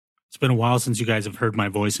been a while since you guys have heard my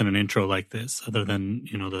voice in an intro like this, other than,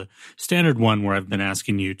 the standard one where I've been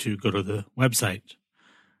asking you to go to the website.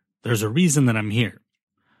 There's a reason that I'm here.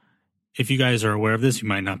 If you guys are aware of this, you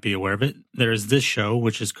might not be aware of it. There is this show,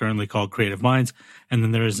 which is currently called Creative Minds, and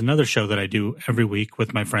then there is another show that I do every week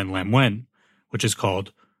with my friend Lam Wen, which is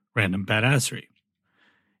called Random Badassery.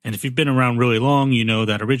 And if you've been around really long, you know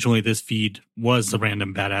that originally this feed was the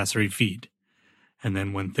Random Badassery feed. And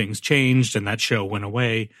then when things changed and that show went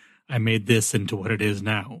away, I made this into what it is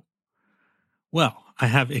now. Well, I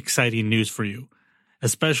have exciting news for you,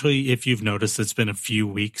 especially if you've noticed it's been a few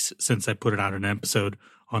weeks since I put out an episode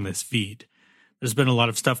on this feed. There's been a lot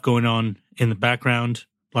of stuff going on in the background,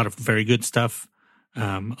 a lot of very good stuff,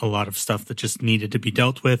 a lot of stuff that just needed to be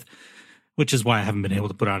dealt with, which is why I haven't been able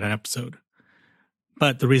to put out an episode.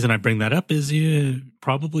 But the reason I bring that up is you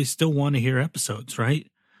probably still want to hear episodes, right?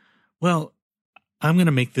 Well, I'm going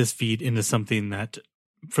to make this feed into something that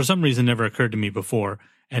for some reason never occurred to me before,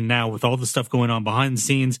 and now with all the stuff going on behind the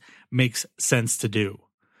scenes, makes sense to do.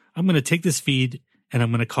 I'm going to take this feed and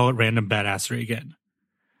I'm going to call it Random Badassery again.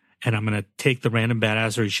 And I'm going to take the Random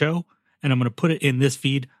Badassery show and I'm going to put it in this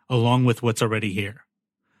feed along with what's already here.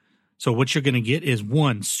 So what you're going to get is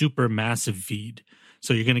one super massive feed.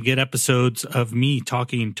 So you're going to get episodes of me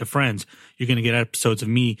talking to friends. You're going to get episodes of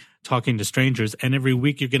me talking to strangers. And every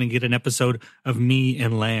week you're going to get an episode of me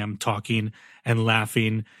and Lamb talking and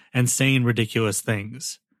laughing and saying ridiculous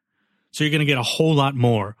things. So you're going to get a whole lot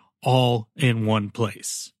more all in one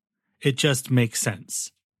place. It just makes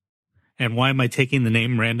sense. And why am I taking the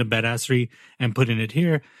name Random Badassery and putting it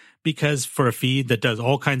here? Because for a feed that does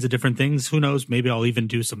all kinds of different things, who knows, maybe I'll even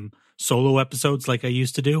do some solo episodes like I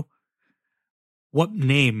used to do. What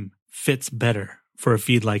name fits better for a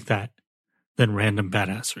feed like that than Random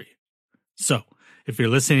Badassery? So, if you're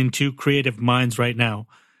listening to Creative Minds right now,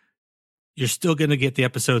 you're still going to get the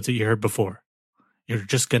episodes that you heard before. You're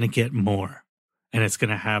just going to get more. And it's going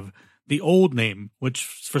to have the old name, which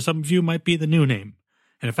for some of you might be the new name.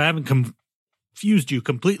 And if I haven't confused you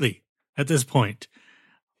completely at this point,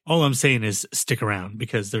 all I'm saying is stick around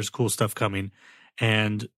because there's cool stuff coming.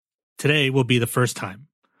 And today will be the first time.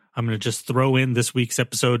 I'm going to just throw in this week's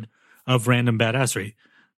episode of Random Badassery,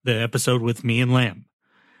 the episode with me and Lamb.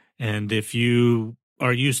 And if you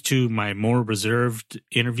are used to my more reserved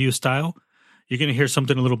interview style, you're going to hear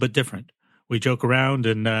something a little bit different. We joke around,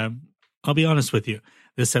 and I'll be honest with you.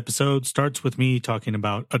 This episode starts with me talking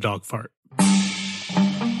about a dog fart.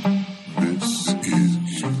 This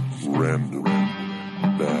is Random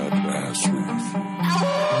Badassery.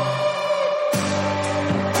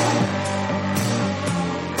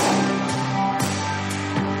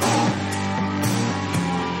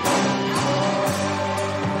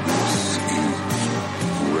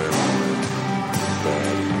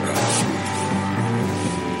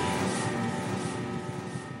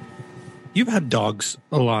 You've had dogs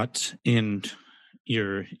a lot in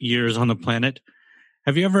your years on the planet.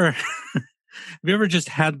 Have you ever just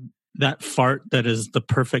had that fart that is the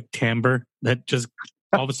perfect timbre that just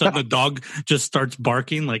all of a sudden the dog just starts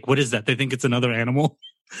barking? Like, what is that? They think it's another animal?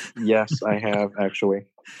 Yes, I have actually.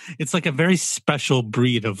 It's like a very special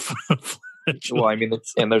breed of well, I mean,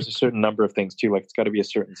 and there's a certain number of things too. Like, it's got to be a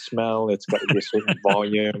certain smell. It's got to be a certain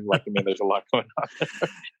volume. Like, I mean, there's a lot going on.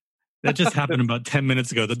 That just happened about 10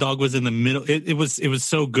 minutes ago. The dog was in the middle. It was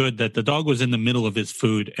so good that the dog was in the middle of his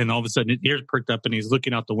food, and all of a sudden his ears perked up and he's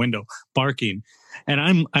looking out the window, barking.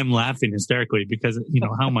 And I'm laughing hysterically because,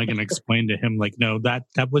 how am I going to explain to him, like, no, that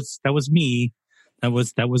was me. That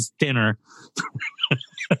was dinner.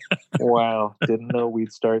 Wow. Didn't know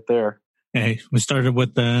we'd start there. Hey, we started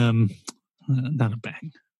with not a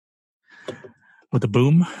bang. With a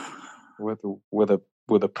boom. With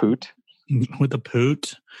a poot. With a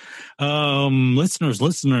poot. Listeners,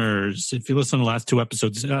 if you listen to the last two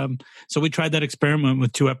episodes, so we tried that experiment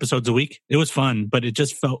with 2 episodes a week. It was fun, but it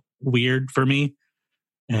just felt weird for me.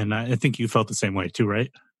 And I think you felt the same way too, right?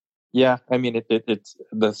 Yeah. I mean, it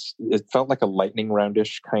felt like a lightning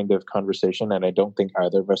roundish kind of conversation. And I don't think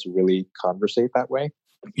either of us really conversate that way.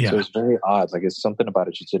 Yeah. So it's very odd. Like, it's something about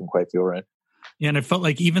it just didn't quite feel right. Yeah. And it felt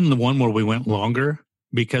like even the one where we went longer,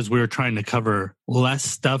 because we were trying to cover less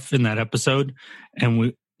stuff in that episode,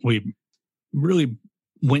 and we really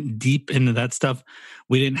went deep into that stuff.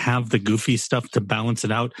 We didn't have the goofy stuff to balance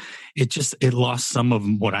it out. It lost some of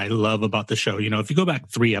what I love about the show. If you go back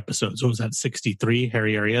 3 episodes, what was that, 63,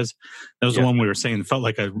 Harry Areas? That was the one we were saying felt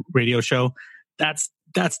like a radio show. That's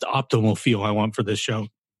the optimal feel I want for this show.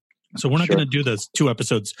 So we're not going to do those 2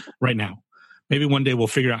 episodes right now. Maybe one day we'll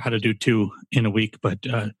figure out how to do 2 in a week, but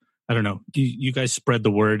I don't know. You guys spread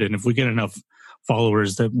the word, and if we get enough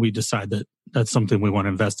followers that we decide that that's something we want to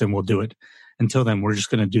invest in, we'll do it. Until then, we're just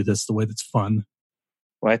going to do this the way that's fun.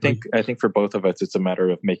 Well, I think for both of us, it's a matter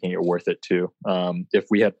of making it worth it too. If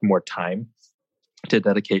we had more time to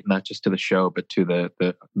dedicate not just to the show, but to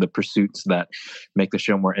the pursuits that make the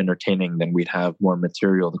show more entertaining, then we'd have more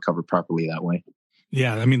material to cover properly that way.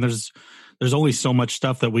 Yeah, I mean, there's only so much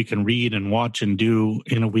stuff that we can read and watch and do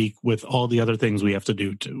in a week with all the other things we have to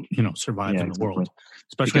do to, survive in the world.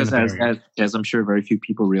 Especially because as I'm sure very few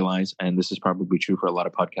people realize, and this is probably true for a lot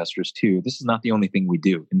of podcasters too, this is not the only thing we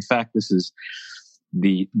do. In fact, this is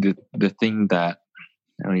the thing that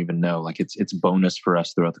I don't even know. Like it's bonus for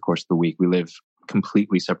us throughout the course of the week. We live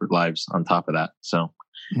completely separate lives on top of that. So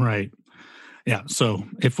right, yeah. So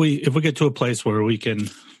if we get to a place where we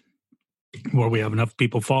have enough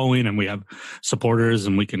people following and we have supporters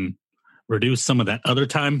and we can reduce some of that other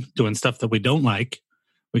time doing stuff that we don't like,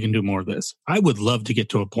 we can do more of this. I would love to get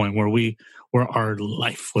to a point where our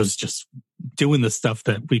life was just doing the stuff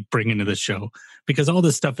that we bring into the show, because all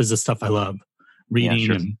this stuff is the stuff I love.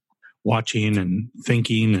 Reading and watching and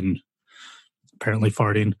thinking and apparently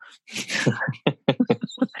farting.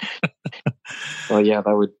 Well, yeah,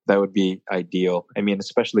 that would be ideal. I mean,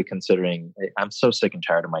 especially considering I'm so sick and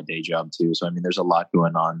tired of my day job too. So, I mean, there's a lot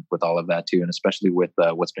going on with all of that too. And especially with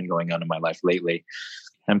what's been going on in my life lately,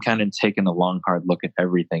 I'm kind of taking a long, hard look at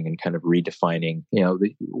everything and kind of redefining,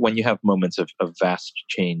 when you have moments of vast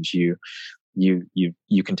change, you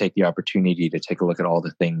can take the opportunity to take a look at all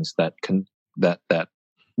the things that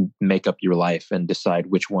make up your life and decide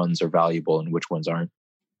which ones are valuable and which ones aren't.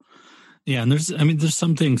 Yeah. And there's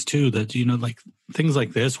some things too that, like things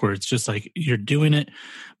like this, where it's just like you're doing it,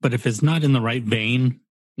 but if it's not in the right vein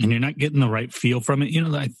and you're not getting the right feel from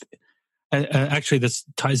it, actually this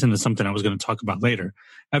ties into something I was going to talk about later.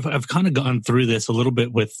 I've kind of gone through this a little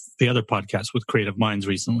bit with the other podcast with Creative Minds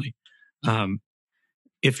recently.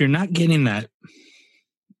 If you're not getting that,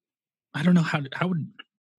 I don't know how would,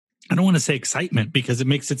 I don't want to say excitement because it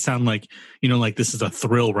makes it sound like, like this is a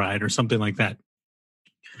thrill ride or something like that.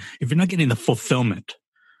 If you're not getting the fulfillment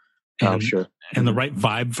and the right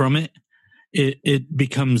vibe from it, it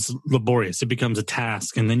becomes laborious. It becomes a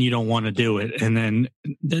task, and then you don't want to do it. And then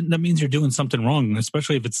that means you're doing something wrong,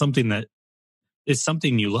 especially if it's something that is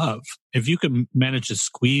something you love. If you can manage to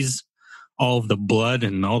squeeze all of the blood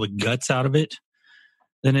and all the guts out of it,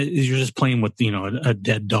 then you're just playing with, a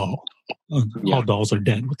dead doll. All dolls are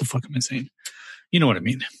dead. What the fuck am I saying? You know what I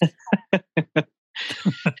mean?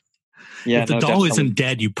 If the doll isn't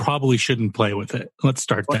dead, you probably shouldn't play with it. Let's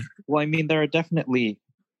start there. Well, I mean, there are definitely,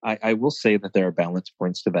 I will say that there are balance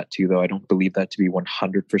points to that too, though I don't believe that to be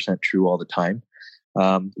 100% true all the time.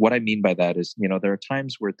 What I mean by that is, there are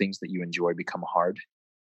times where things that you enjoy become hard.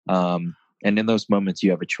 And in those moments, you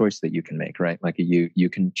have a choice that you can make, right? Like you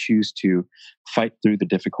can choose to fight through the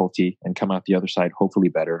difficulty and come out the other side hopefully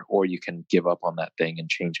better, or you can give up on that thing and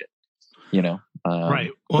change it,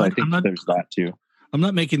 Right. Well, so I think there's that too. I'm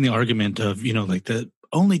not making the argument of, like the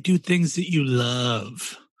only do things that you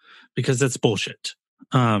love, because that's bullshit.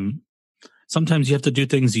 Sometimes you have to do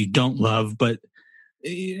things you don't love,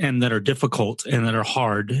 and that are difficult and that are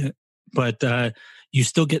hard, but you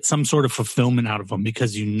still get some sort of fulfillment out of them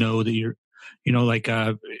because that you're, like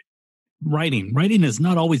writing. Writing is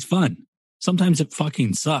not always fun. Sometimes it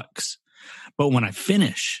fucking sucks. But when I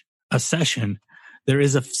finish a session, there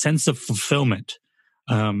is a sense of fulfillment.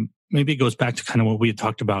 Maybe it goes back to kind of what we had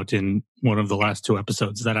talked about in one of the last two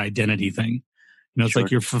episodes, that identity thing. It's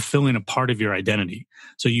like you're fulfilling a part of your identity.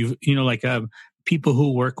 So people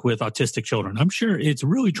who work with autistic children, I'm sure it's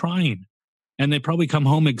really trying, and they probably come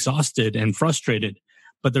home exhausted and frustrated.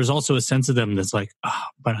 But there's also a sense of them that's like,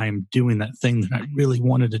 but I'm doing that thing that I really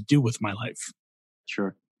wanted to do with my life.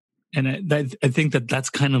 Sure. And I think that's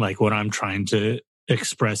kind of like what I'm trying to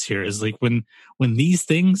express here is like when these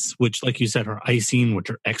things, which like you said are icing,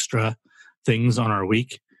 which are extra things on our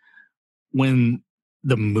week, when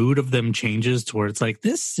the mood of them changes to where it's like,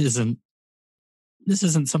 this isn't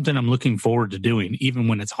something I'm looking forward to doing, even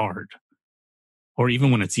when it's hard, or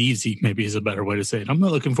even when it's easy, maybe is a better way to say it. I'm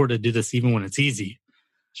not looking forward to do this even when it's easy.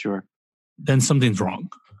 Sure. Then something's wrong.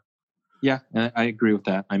 Yeah, I agree with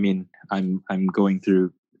that. I mean, I'm going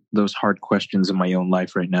through those hard questions in my own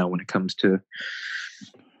life right now when it comes to,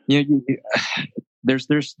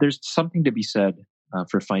 there's something to be said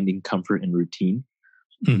for finding comfort in routine.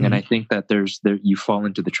 Mm-hmm. And I think that you fall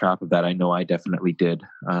into the trap of that. I know I definitely did,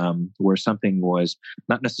 where something was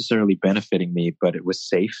not necessarily benefiting me, but it was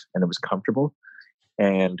safe and it was comfortable.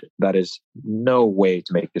 And that is no way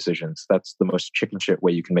to make decisions. That's the most chicken shit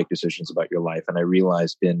way you can make decisions about your life. And I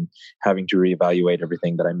realized in having to reevaluate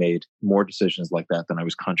everything that I made more decisions like that than I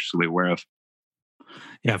was consciously aware of.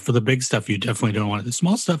 Yeah, for the big stuff, you definitely don't want it. The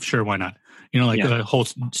small stuff, sure, why not? Like the whole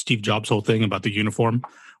Steve Jobs whole thing about the uniform,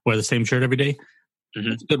 wear the same shirt every day.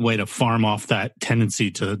 Mm-hmm. It's a good way to farm off that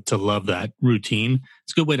tendency to love that routine.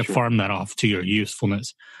 It's a good way to farm that off to your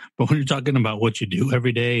usefulness. But when you're talking about what you do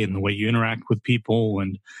every day and the way you interact with people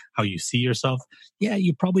and how you see yourself, yeah,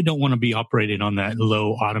 you probably don't want to be operating on that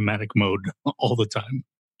low automatic mode all the time.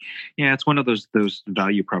 Yeah, it's one of those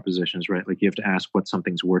value propositions, right? Like you have to ask what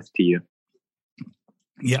something's worth to you.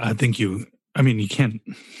 Yeah, I think you can't,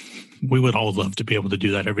 we would all love to be able to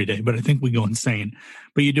do that every day, but I think we go insane.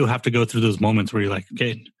 But you do have to go through those moments where you're like,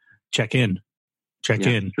 okay, check in.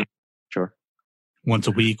 Sure. Once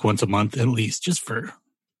a week, once a month, at least,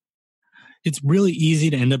 it's really easy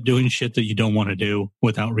to end up doing shit that you don't want to do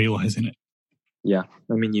without realizing it. Yeah.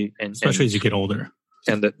 I mean, especially as you get older.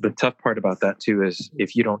 And the tough part about that too is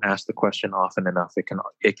if you don't ask the question often enough, it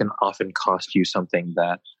can often cost you something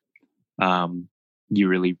that you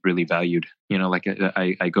really, really valued. Like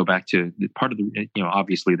I go back to part of the,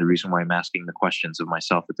 obviously the reason why I'm asking the questions of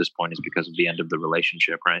myself at this point is because of the end of the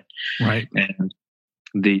relationship, right? Right. And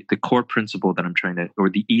the core principle that I'm trying to, or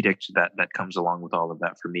the edict that comes along with all of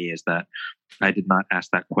that for me is that I did not ask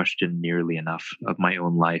that question nearly enough of my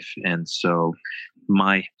own life. And so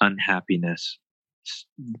my unhappiness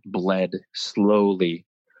bled slowly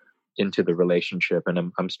into the relationship.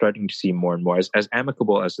 And I'm starting to see more and more, as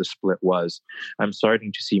amicable as the split was, I'm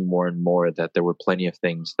starting to see more and more that there were plenty of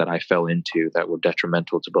things that I fell into that were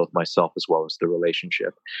detrimental to both myself as well as the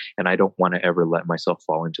relationship. And I don't want to ever let myself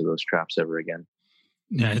fall into ththose traps ever again.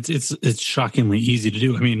 Yeah, it's shockingly easy to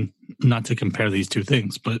do. I mean, not to compare these two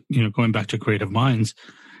things, but going back to Creative Minds,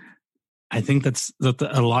 I think that's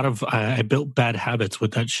a lot of I built bad habits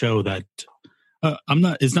with that show that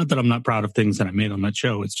it's not that I'm not proud of things that I made on that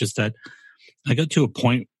show. It's just that I got to a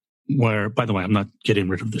point where, by the way, I'm not getting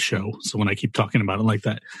rid of the show. So when I keep talking about it like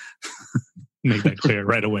that, make that clear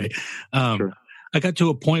right away. Sure. I got to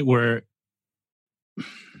a point where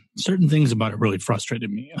certain things about it really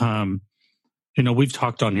frustrated me. We've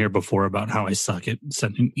talked on here before about how I suck at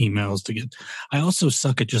sending emails I also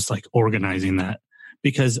suck at just like organizing that,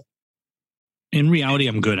 because in reality,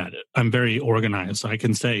 I'm good at it. I'm very organized. So I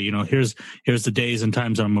can say, here's the days and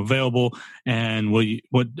times I'm available. And when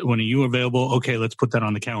are you available? Okay, let's put that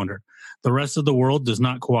on the calendar. The rest of the world does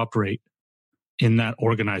not cooperate in that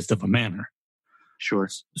organized of a manner. Sure.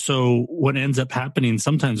 So what ends up happening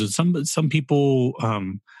sometimes is some people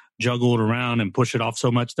juggle it around and push it off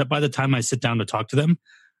so much that by the time I sit down to talk to them,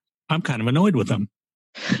 I'm kind of annoyed with them.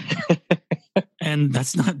 And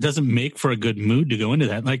doesn't make for a good mood to go into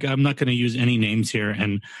that. Like, I'm not going to use any names here.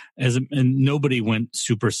 And nobody went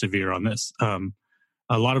super severe on this.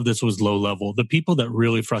 A lot of this was low level. The people that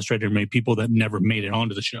really frustrated me, people that never made it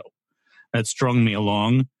onto the show, that strung me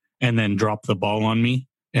along and then dropped the ball on me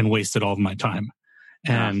and wasted all of my time.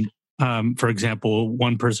 And for example,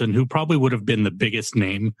 one person who probably would have been the biggest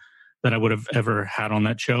name that I would have ever had on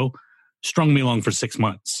that show strung me along for 6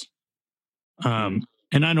 months.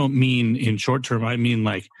 And I don't mean in short term. I mean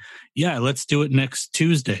like, yeah, let's do it next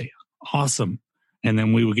Tuesday. Awesome. And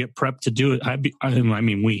then we would get prepped to do it. I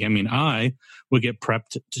would get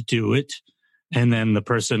prepped to do it. And then the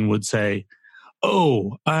person would say,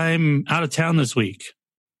 oh, I'm out of town this week.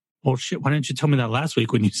 Well, shit, why didn't you tell me that last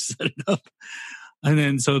week when you set it up? And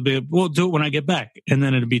then so it'd be, we'll do it when I get back. And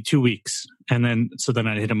then it'd be 2 weeks. And then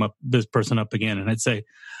I'd hit this person up again. And I'd say,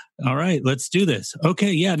 all right, let's do this.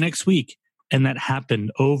 Okay, yeah, next week. And that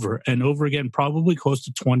happened over and over again, probably close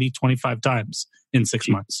to 20, 25 times in 6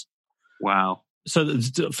 months. Wow. So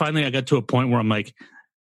finally I got to a point where I'm like,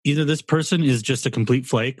 either this person is just a complete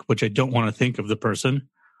flake, which I don't want to think of the person,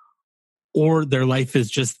 or their life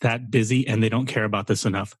is just that busy and they don't care about this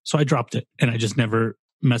enough. So I dropped it and I just never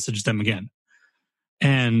messaged them again.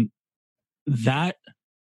 And that,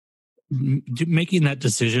 making that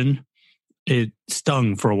decision, it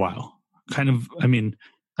stung for a while. Kind of, I mean,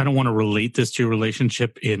 I don't want to relate this to your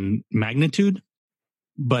relationship in magnitude,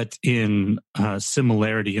 but in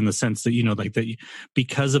similarity, in the sense that, like that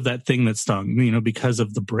because of that thing that stung, because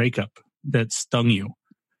of the breakup that stung you,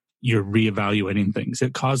 you're reevaluating things.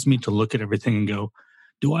 It caused me to look at everything and go,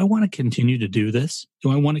 do I want to continue to do this? Do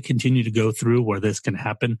I want to continue to go through where this can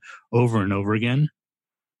happen over and over again?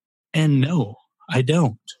 And no, I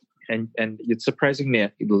don't. And it's surprisingly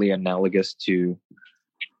analogous to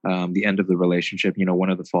the end of the relationship. One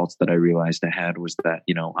of the faults that I realized I had was that,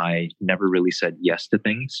 I never really said yes to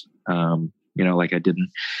things. Like I didn't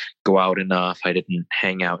go out enough. I didn't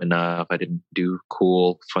hang out enough. I didn't do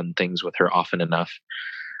cool, fun things with her often enough.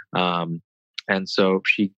 And so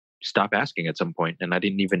she stopped asking at some point, and I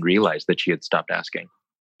didn't even realize that she had stopped asking,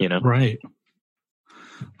 Right.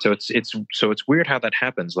 So it's weird how that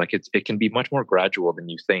happens. Like it can be much more gradual than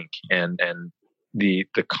you think, and the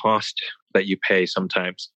cost that you pay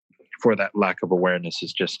sometimes for that lack of awareness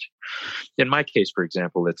is just, in my case, for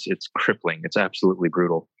example, it's crippling. It's absolutely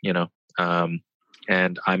brutal,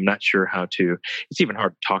 and I'm not sure how to. It's even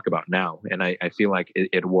hard to talk about now, and I feel like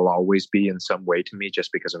it will always be in some way to me,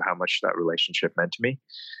 just because of how much that relationship meant to me.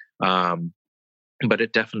 But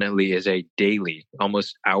it definitely is a daily,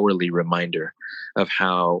 almost hourly reminder of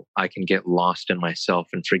how I can get lost in myself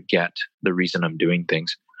and forget the reason I'm doing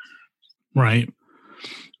things. Right.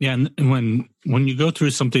 Yeah. And when you go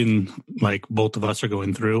through something like both of us are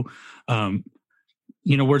going through,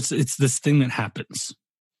 where it's this thing that happens,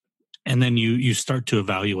 and then you start to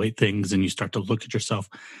evaluate things and you start to look at yourself.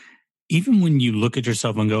 Even when you look at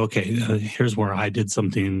yourself and go, okay, here's where I did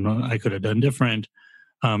something I could have done different.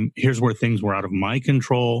 Here's where things were out of my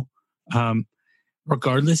control.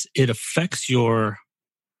 Regardless, it affects your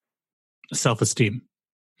self-esteem,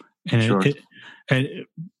 and Sure.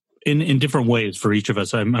 in different ways for each of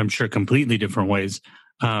us. I'm sure completely different ways.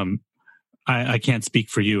 I can't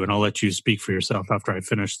speak for you, and I'll let you speak for yourself after I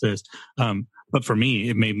finish this. But for me,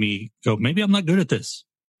 it made me go, maybe I'm not good at this.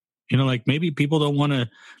 Like maybe people don't want to.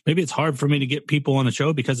 Maybe it's hard for me to get people on the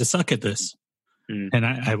show because I suck at this. And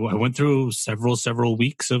I went through several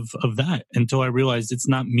weeks of that until I realized it's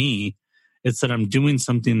not me. It's that I'm doing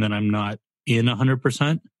something that I'm not in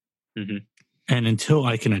 100%. Mm-hmm. And until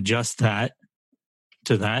I can adjust that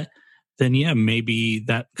to that, then yeah, maybe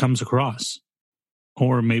that comes across.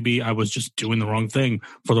 Or maybe I was just doing the wrong thing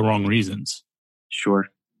for the wrong reasons. Sure.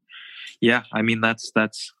 Yeah. I mean, I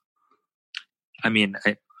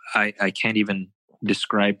can't even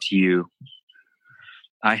describe to you.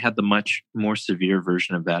 I had the much more severe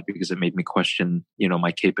version of that because it made me question,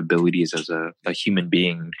 my capabilities as a human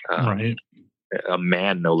being, right. A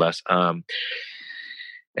man, no less.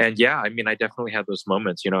 And yeah, I mean, I definitely had those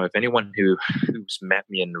moments. If anyone who's met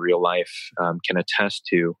me in real life can attest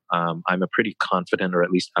to, I'm a pretty confident, or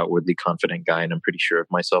at least outwardly confident guy, and I'm pretty sure of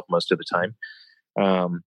myself most of the time.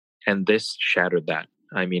 And this shattered that.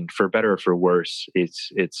 I mean, for better or for worse,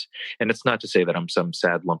 it's not to say that I'm some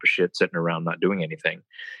sad lump of shit sitting around not doing anything,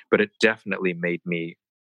 but it definitely made me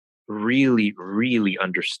really, really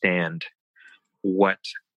understand what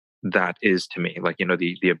that is to me. Like,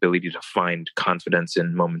 the ability to find confidence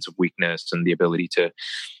in moments of weakness, and the ability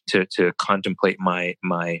to contemplate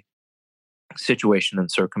my situation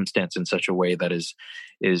and circumstance in such a way that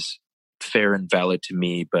is fair and valid to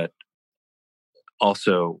me, but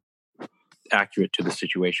also accurate to the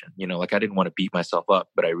situation. Like I didn't want to beat myself up,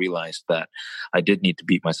 but I realized that I did need to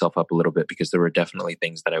beat myself up a little bit because there were definitely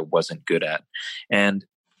things that I wasn't good at. And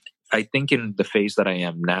I think in the phase that I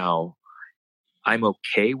am now, I'm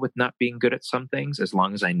okay with not being good at some things as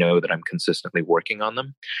long as I know that I'm consistently working on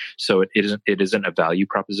them. So it isn't a value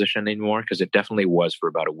proposition anymore, because it definitely was for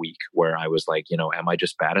about a week where I was like, am I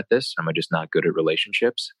just bad at this? Am I just not good at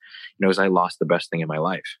relationships? As I lost the best thing in my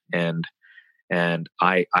life. And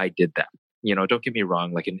I did that. Don't get me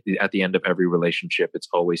wrong. Like at the end of every relationship, it's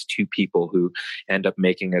always two people who end up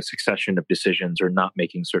making a succession of decisions or not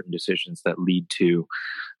making certain decisions that lead to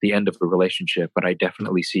the end of the relationship. But I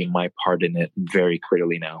definitely see my part in it very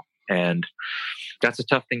clearly now, and that's a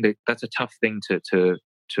tough thing. That's a tough thing to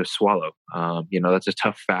swallow. That's a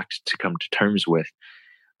tough fact to come to terms with,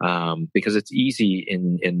 because it's easy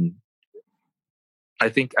in. I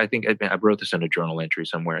think I wrote this in a journal entry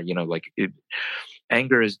somewhere.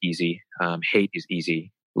 Anger is easy. Hate is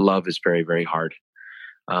easy. Love is very, very hard.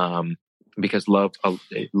 Because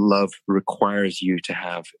love requires you to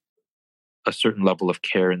have a certain level of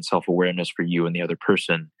care and self-awareness for you and the other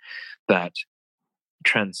person that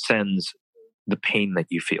transcends the pain that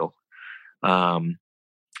you feel. And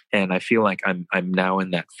I feel like I'm now in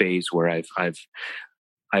that phase where I've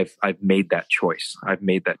made that choice. I've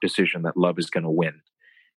made that decision that love is going to win.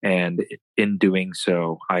 And in doing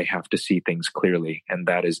so, I have to see things clearly. And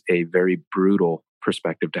that is a very brutal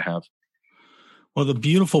perspective to have. Well, the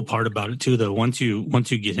beautiful part about it too, though, once you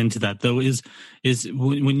get into that, though, is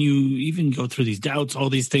when you even go through these doubts, all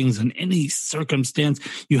these things, in any circumstance,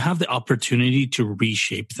 you have the opportunity to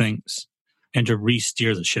reshape things and to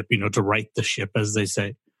re-steer the ship. To right the ship, as they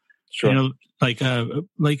say. Sure. Like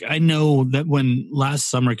I know that when last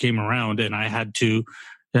summer came around, and I had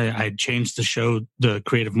changed the show, the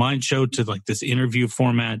Creative Mind show, to like this interview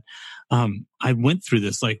format. I went through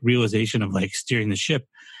this like realization of like steering the ship,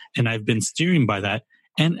 and I've been steering by that,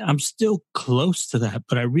 and I'm still close to that.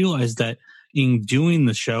 But I realized that in doing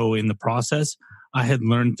the show, in the process, I had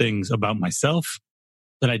learned things about myself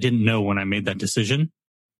that I didn't know when I made that decision.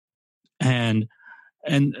 And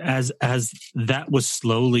And as that was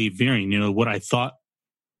slowly veering, what I thought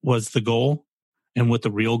was the goal and what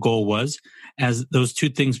the real goal was, as those two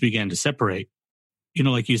things began to separate,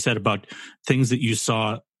 like you said about things that you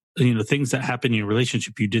saw, things that happen in your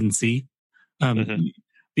relationship you didn't see,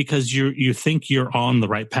 because you think you're on the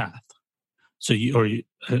right path. So I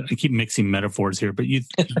keep mixing metaphors here, but you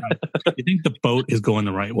think the boat is going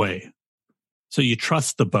the right way. So you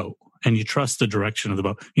trust the boat and you trust the direction of the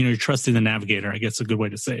boat. You're trusting the navigator, I guess a good way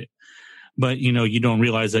to say it. But, you don't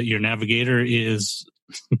realize that your navigator is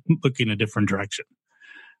looking a different direction.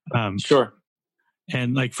 Sure.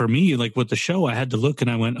 And like for me, like with the show, I had to look and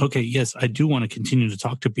I went, okay, yes, I do want to continue to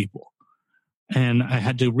talk to people. And I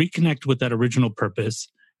had to reconnect with that original purpose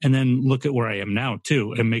and then look at where I am now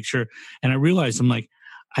too and make sure. And I realized I'm like,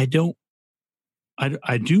 I do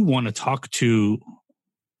want to talk to,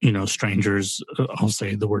 strangers. I'll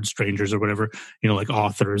say the word strangers or whatever, like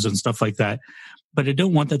authors and stuff like that. But I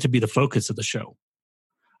don't want that to be the focus of the show.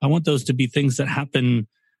 I want those to be things that happen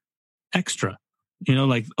extra.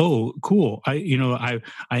 Like, oh, cool. I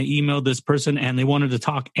emailed this person and they wanted to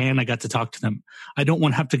talk and I got to talk to them. I don't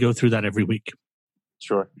want to have to go through that every week.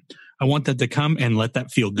 Sure. I want that to come and let that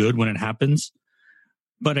feel good when it happens.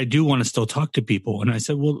 But I do want to still talk to people. And I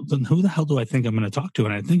said, well, then who the hell do I think I'm going to talk to?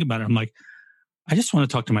 And I think about it. I'm like, I just want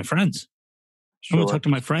to talk to my friends. Sure. I want to talk to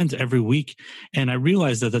my friends every week. And I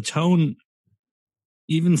realized that the tone,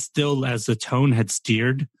 even still as the tone had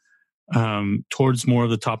steered towards more of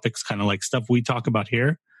the topics, kind of like stuff we talk about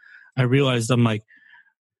here, I realized I'm like,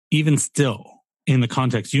 even still in the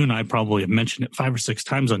context, you and I probably have mentioned it 5 or 6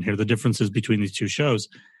 times on here, the differences between these two shows,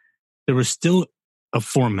 there was still a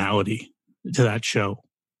formality to that show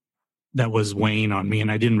that was weighing on me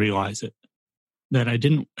and I didn't realize it.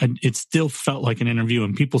 It still felt like an interview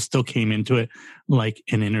and people still came into it like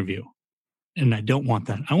an interview. And I don't want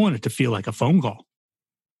that. I want it to feel like a phone call.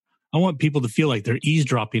 I want people to feel like they're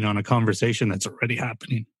eavesdropping on a conversation that's already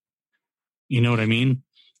happening. You know what I mean?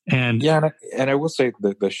 And yeah, and I will say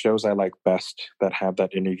the shows I like best that have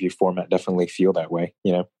that interview format definitely feel that way,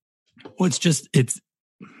 Well, it's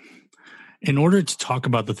in order to talk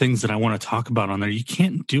about the things that I want to talk about on there, you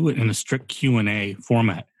can't do it in a strict Q&A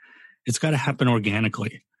format. It's got to happen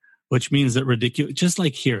organically, which means that ridiculous. Just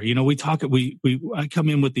like here, we talk. I come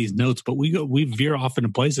in with these notes, but we veer off into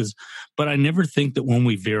places. But I never think that when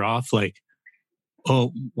we veer off, like,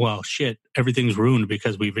 oh well, shit, everything's ruined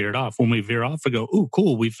because we veered off. When we veer off, I go, oh,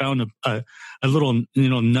 cool, we found a little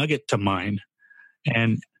nugget to mine,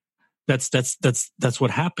 and that's what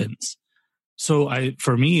happens. So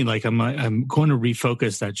for me, like I'm going to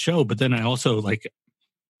refocus that show, but then I also like.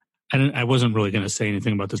 I wasn't really going to say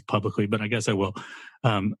anything about this publicly, but I guess I will.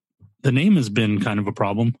 The name has been kind of a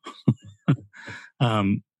problem.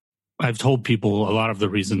 I've told people a lot of the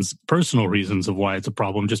reasons, personal reasons of why it's a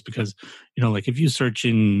problem, just because, like if you search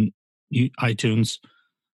in iTunes,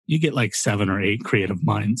 you get like 7 or 8 creative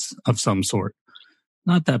minds of some sort.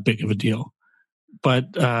 Not that big of a deal.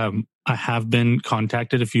 But I have been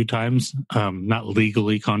contacted a few times, not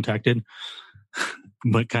legally contacted,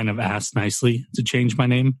 but kind of asked nicely to change my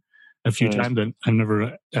name a few times. And I've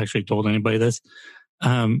never actually told anybody this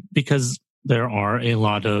because there are a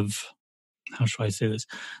lot of, how should I say this?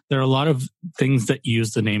 There are a lot of things that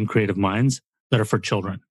use the name Creative Minds that are for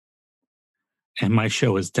children. And my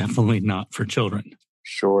show is definitely not for children.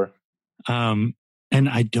 Sure. And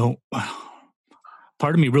I don't,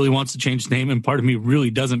 part of me really wants to change the name and part of me really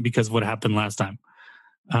doesn't because of what happened last time.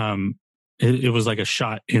 It was like a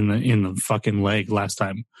shot in the fucking leg last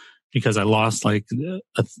time because I lost like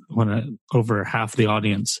over half the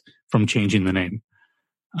audience from changing the name.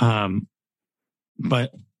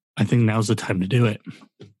 But I think now's the time to do it.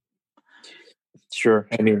 Sure.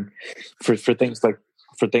 I mean, for things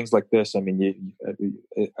like this, I mean,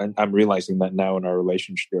 I'm realizing that now in our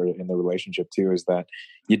relationship, or in the relationship too, is that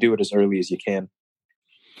you do it as early as you can.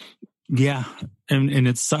 Yeah, and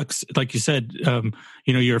it sucks. Like you said,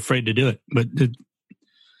 you're afraid to do it, but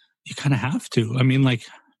you kind of have to. I mean, like,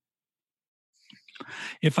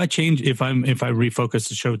 if I refocus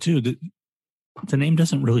the show too, the name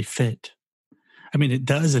doesn't really fit. I mean, it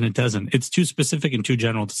does and it doesn't. It's too specific and too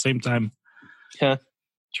general at the same time. Yeah,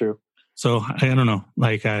 true. So I don't know.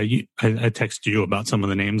 Like I texted you about some of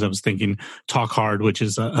the names. I was thinking Talk Hard, which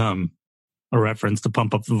is a reference to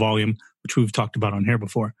Pump Up the Volume, which we've talked about on here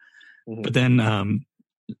before. Mm-hmm. But then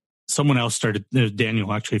someone else started,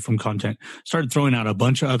 Daniel actually from Content, started throwing out a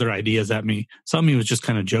bunch of other ideas at me. Some of me was just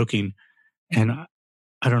kind of joking. And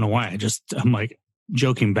I don't know why. I'm like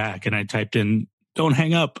joking back. And I typed in, "Don't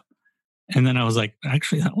hang up." And then I was like,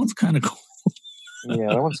 actually, that one's kind of cool. Yeah,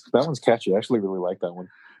 that one's catchy. I actually really like that one.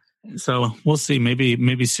 So we'll see.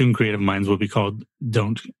 Maybe soon creative minds will be called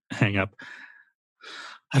Don't Hang Up.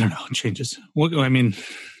 I don't know. It changes. I mean,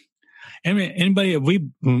 anybody, have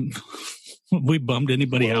we bummed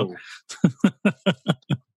anybody out?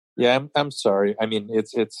 Yeah, I'm sorry. I mean,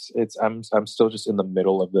 it's I'm still just in the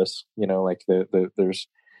middle of this, like there's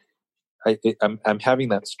I'm having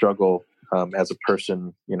that struggle as a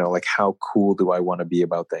person, like how cool do I want to be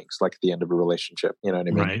about things, like at the end of a relationship, you know what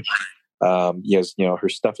I mean? Right. Yes, her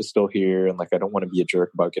stuff is still here, and like I don't want to be a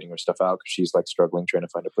jerk about getting her stuff out because she's like struggling trying to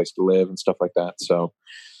find a place to live and stuff like that. So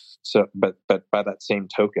but by that same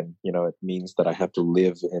token, it means that I have to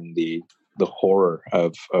live in the horror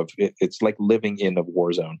of it. It's like living in a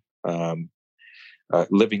war zone.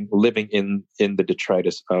 Living in the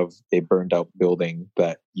detritus of a burned out building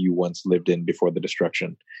that you once lived in before the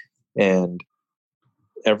destruction. And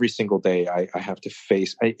every single day I have to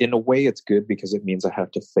face, in a way it's good because it means I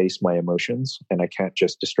have to face my emotions and I can't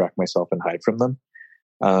just distract myself and hide from them.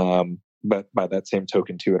 But by that same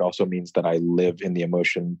token too, it also means that I live in the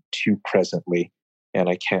emotion too presently and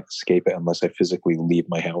I can't escape it unless I physically leave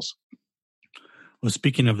my house. Well,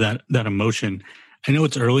 speaking of that emotion, I know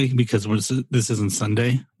it's early because this isn't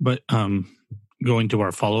Sunday, but going to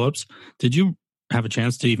our follow-ups, did you have a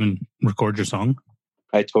chance to even record your song?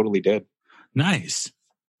 I totally did. Nice.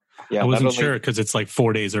 Yeah, I wasn't sure because it's like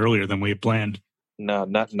 4 days earlier than we had planned. No,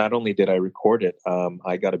 not only did I record it,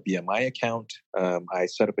 I got a BMI account. I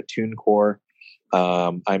set up a TuneCore.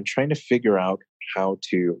 I'm trying to figure out how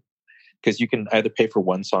to, because you can either pay for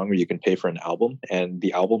one song or you can pay for an album, and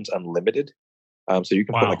the album's unlimited. So you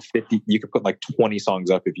can put like 50, you can put like 20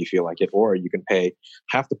 songs up if you feel like it, or you can pay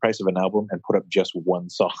half the price of an album and put up just one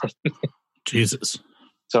song. Jesus.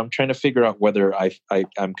 So I'm trying to figure out whether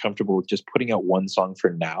I'm comfortable with just putting out one song for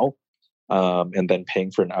now, and then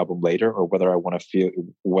paying for an album later, or whether I want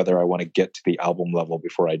to get to the album level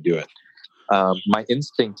before I do it. My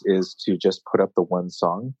instinct is to just put up the one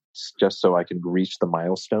song just so I can reach the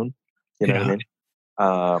milestone. You know what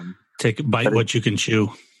I mean? Take a bite what you can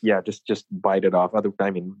chew. Yeah, just bite it off.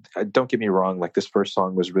 Don't get me wrong. Like this first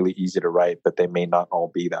song was really easy to write, but they may not all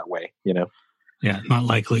be that way. Yeah, not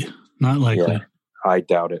likely. Yeah, I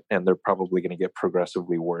doubt it, and they're probably going to get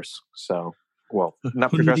progressively worse. So, well, not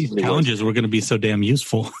Who progressively knew these challenges worse. were going to be so damn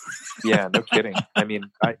useful. Yeah, no kidding. I mean,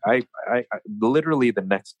 I literally the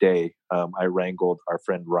next day, I wrangled our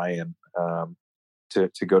friend Ryan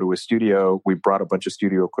to go to a studio. We brought a bunch of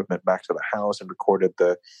studio equipment back to the house and recorded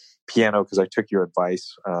the piano because I took your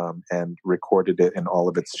advice and recorded it in all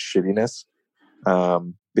of its shittiness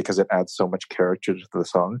because it adds so much character to the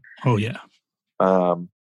song. Oh yeah.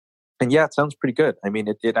 And yeah, it sounds pretty good. I mean,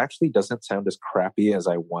 it actually doesn't sound as crappy as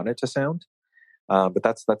I want it to sound. But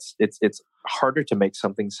it's harder to make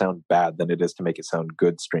something sound bad than it is to make it sound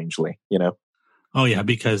good, strangely, Oh yeah,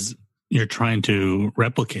 because you're trying to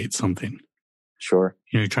replicate something. Sure.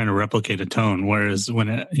 You're trying to replicate a tone. Whereas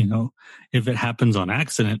when if it happens on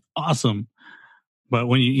accident, awesome. But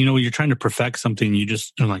when when you're trying to perfect something, you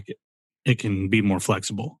just like it can be more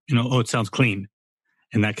flexible. It sounds clean,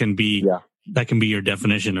 and that can be your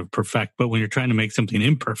definition of perfect. But when you're trying to make something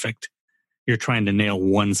imperfect, you're trying to nail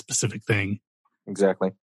one specific thing. Exactly.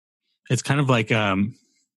 It's kind of like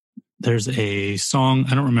there's a song.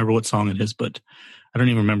 I don't remember what song it is, but I don't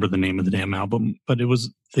even remember the name of the damn album. But it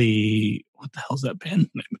was what the hell's that band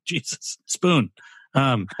name? Jesus, Spoon.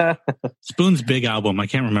 Spoon's big album. I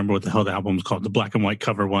can't remember what the hell the album was called. The black and white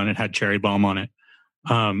cover one. It had Cherry Bomb on it.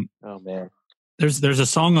 Oh man. There's a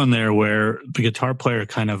song on there where the guitar player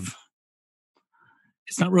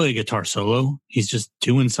it's not really a guitar solo. He's just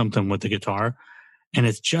doing something with the guitar, and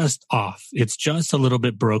it's just off. It's just a little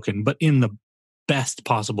bit broken, but in the best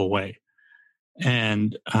possible way.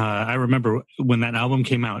 And I remember when that album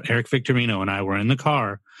came out, Eric Victorino and I were in the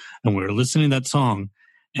car and we were listening to that song,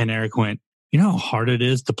 and Eric went, "You know how hard it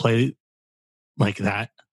is to play like that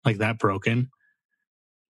broken?"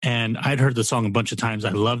 And I'd heard the song a bunch of times.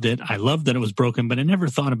 I loved it. I loved that it was broken, but I never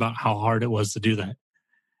thought about how hard it was to do that.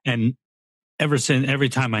 And every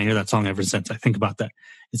time I hear that song ever since, I think about that.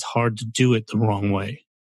 It's hard to do it the wrong way,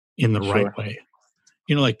 in the right way.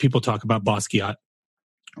 Like people talk about Basquiat.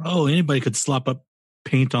 Oh, anybody could slop up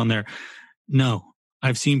paint on there. No,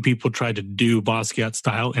 I've seen people try to do Basquiat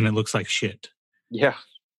style and it looks like shit. Yeah.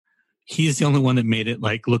 He's the only one that made it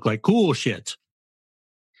look like cool shit.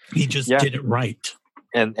 He just did it right.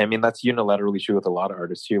 And I mean, that's unilaterally true with a lot of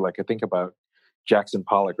artists too. Like I think about Jackson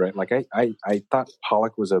Pollock, right? Like I thought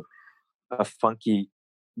Pollock was a funky,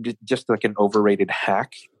 just like an overrated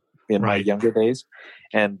hack in my younger days.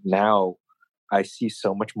 And now I see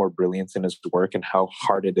so much more brilliance in his work and how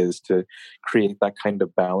hard it is to create that kind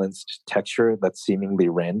of balanced texture that's seemingly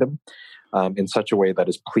random in such a way that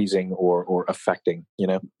is pleasing or affecting, you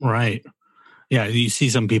know? Right. Yeah, you see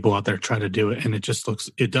some people out there try to do it, and it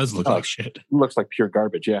does look like shit. It looks like pure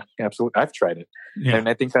garbage. Yeah, absolutely. I've tried it, and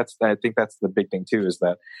I think that's the big thing too. Is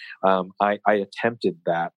that I attempted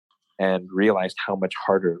that and realized how much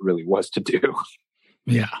harder it really was to do.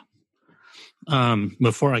 Yeah.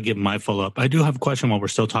 Before I give my follow up, I do have a question while we're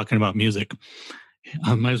still talking about music.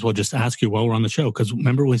 I might as well just ask you while we're on the show, because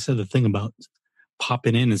remember we said the thing about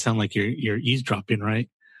popping in and sound like you're eavesdropping, right?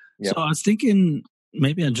 Yep. So I was thinking,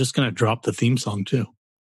 maybe I'm just going to drop the theme song too.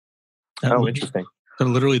 Interesting. So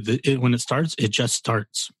literally, when it starts, it just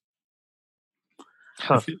starts.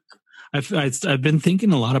 Huh. I've been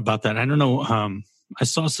thinking a lot about that. I don't know. I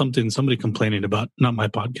saw somebody complaining about, not my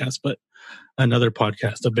podcast, but another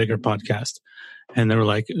podcast, a bigger podcast. And they were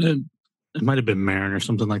like, it might have been Marin or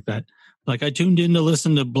something like that. Like, I tuned in to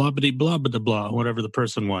listen to blah, blah, blah, blah, blah, whatever the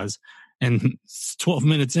person was. And 12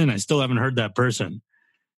 minutes in, I still haven't heard that person.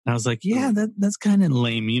 And I was like, yeah, that's kind of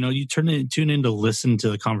lame. You know, you tune in to listen to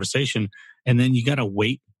the conversation, and then you got to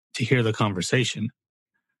wait to hear the conversation.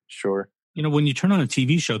 Sure. You know, when you turn on a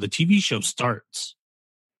TV show, the TV show starts.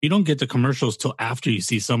 You don't get the commercials till after you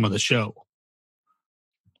see some of the show.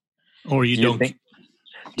 Or you don't.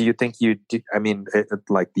 Do you think I mean,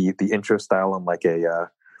 like the intro style on like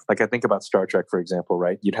I think about Star Trek, for example,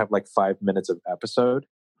 right? You'd have like 5 minutes of episode,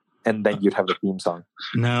 and then you'd have the theme song.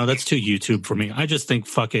 No, that's too YouTube for me. I just think,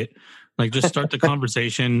 fuck it. Like, just start the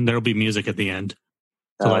conversation. There'll be music at the end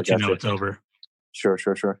to let you know it's over. Sure.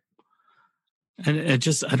 And it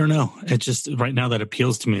just, I don't know. It just, right now, that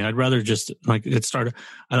appeals to me. I'd rather just, like, it started.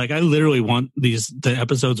 I literally want the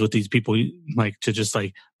episodes with these people, like, to just,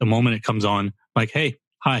 like, the moment it comes on, like, hey,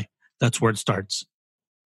 hi, that's where it starts.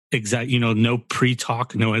 Exactly. You know, no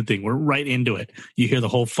pre-talk, no anything. We're right into it. You hear the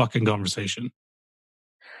whole fucking conversation.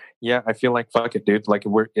 Yeah, I feel like, fuck it, dude. Like,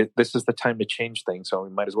 this is the time to change things, so we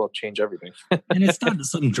might as well change everything. And it's not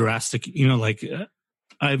something drastic, you know. Like,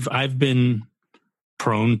 I've been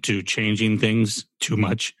prone to changing things too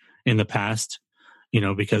much in the past, you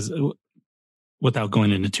know, because without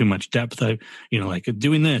going into too much depth, like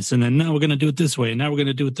doing this, and then now we're going to do it this way, and now we're going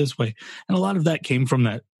to do it this way, and a lot of that came from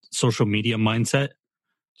that social media mindset.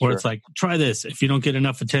 Where it's like, try this. If you don't get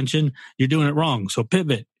enough attention, you're doing it wrong. So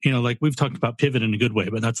pivot. You know, like, we've talked about pivot in a good way,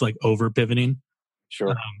 but that's like over pivoting.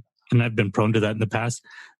 Sure. And I've been prone to that in the past.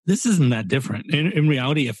 This isn't that different. In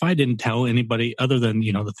reality, if I didn't tell anybody other than,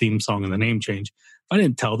 you know, the theme song and the name change, if I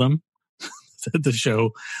didn't tell them that the show,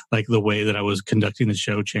 like the way that I was conducting the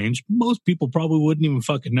show changed, most people probably wouldn't even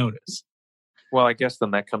fucking notice. Well, I guess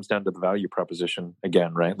then that comes down to the value proposition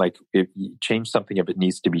again, right? Like, if you change something, if it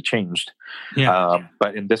needs to be changed. Yeah.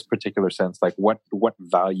 But in this particular sense, like, what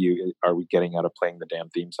value are we getting out of playing the damn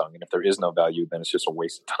theme song? And if there is no value, then it's just a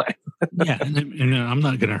waste of time. Yeah. And I'm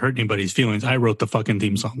not going to hurt anybody's feelings. I wrote the fucking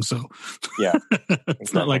theme song. So yeah,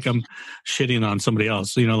 it's not like I'm shitting on somebody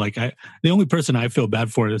else. You know, like, the only person I feel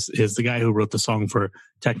bad for is the guy who wrote the song for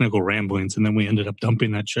Technical Ramblings. And then we ended up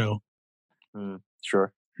dumping that show.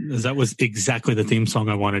 Sure. That was exactly the theme song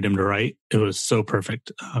I wanted him to write. It was so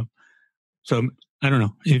perfect. So I don't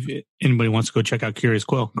know if anybody wants to go check out Curious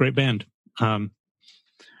Quill. Great band.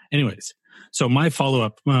 Anyways, so my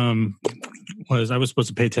follow-up was I was supposed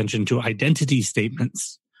to pay attention to identity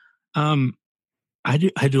statements. I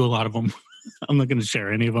do a lot of them. I'm not going to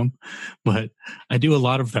share any of them, but I do a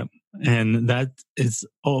lot of them. And that is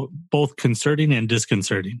both concerning and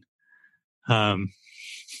disconcerting.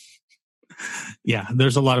 Yeah,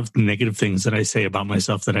 there's a lot of negative things that I say about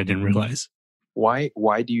myself that I didn't realize. Why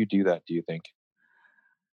do you do that, do you think?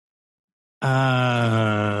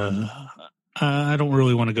 I don't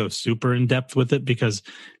really want to go super in depth with it, because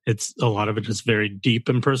a lot of it is very deep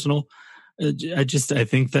and personal. I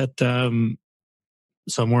think that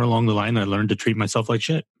somewhere along the line I learned to treat myself like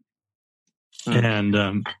shit. And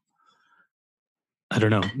I don't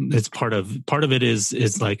know. It's part of it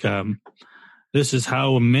is like, this is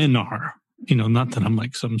how men are. You know, not that I'm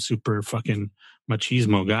like some super fucking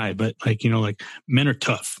machismo guy, but like, you know, like, men are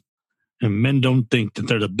tough and men don't think that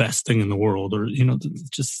they're the best thing in the world, or, you know,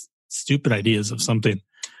 just stupid ideas of something.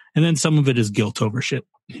 And then some of it is guilt over shit,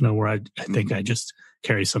 you know, where I think I just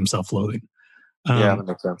carry some self-loathing. Yeah, that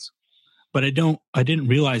makes sense. But I didn't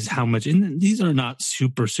realize how much, and these are not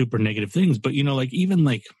super, super negative things, but, you know, like, even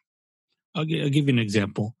like, I'll give you an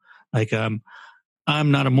example. Like, I'm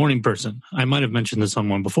not a morning person. I might have mentioned this on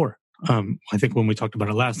one before. I think when we talked about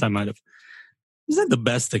it last, I might have. It's not the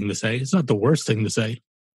best thing to say. It's not the worst thing to say.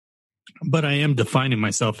 But I am defining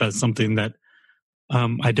myself as something that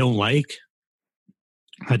I don't like.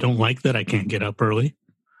 I don't like that I can't get up early.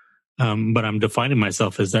 But I'm defining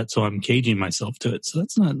myself as that, so I'm caging myself to it. So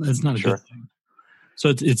that's not a Sure. good thing. So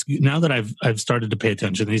it's now that I've started to pay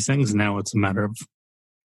attention to these things. Now it's a matter of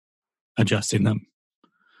adjusting them.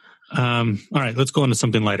 All right, let's go on to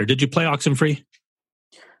something lighter. Did you play Oxenfree?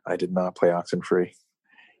 I did not play Oxenfree.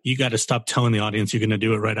 You got to stop telling the audience you're going to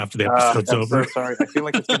do it right after the episode's over. I'm so sorry. I feel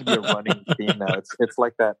like it's going to be a running theme now. It's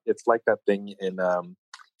like that. It's like that thing in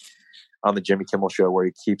on the Jimmy Kimmel show where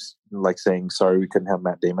he keeps like saying, "Sorry, we couldn't have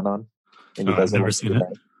Matt Damon on," and he doesn't. I've never seen it.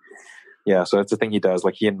 Yeah, so that's the thing he does.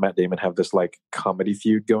 Like he and Matt Damon have this like comedy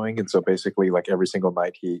feud going, and so basically, like every single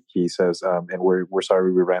night, he says, "And we're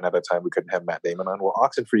sorry we ran out of time. We couldn't have Matt Damon on." Well,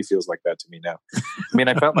 Oxenfree feels like that to me now. I mean,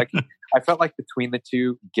 I felt like between the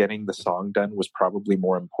two, getting the song done was probably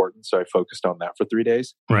more important, so I focused on that for 3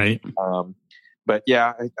 days. Right. But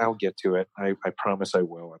yeah, I'll get to it. I promise I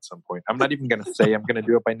will at some point. I'm not even going to say I'm going to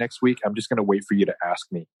do it by next week. I'm just going to wait for you to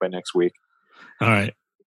ask me by next week. All right.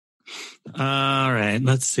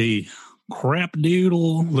 Let's see. Crap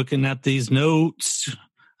doodle. Looking at these notes.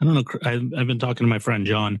 I don't know. I've been talking to my friend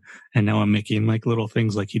John, and now I'm making like little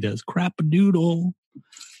things like he does. Crap doodle. You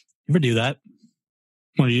ever do that?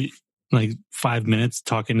 Where you like 5 minutes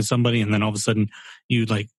talking to somebody, and then all of a sudden you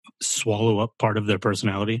like swallow up part of their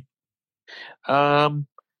personality? No,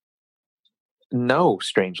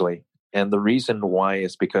 strangely. And the reason why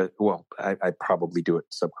is because, well, I probably do it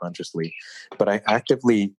subconsciously, but I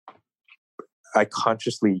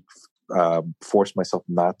consciously force myself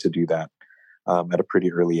not to do that at a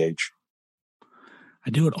pretty early age. I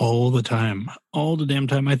do it all the time, all the damn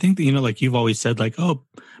time. I think that, like you've always said, like, oh,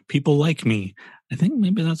 people like me. I think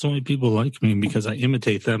maybe that's why people like me, because I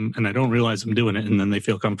imitate them and I don't realize I'm doing it, and then they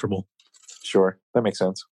feel comfortable. Sure, that makes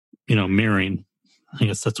sense. Mirroring. I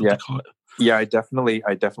guess that's what they call it. Yeah, I definitely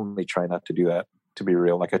try not to do that, to be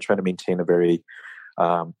real. Like I try to maintain a very,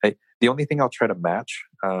 the only thing I'll try to match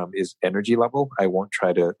is energy level. I won't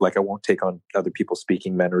take on other people's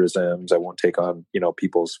speaking mannerisms. I won't take on,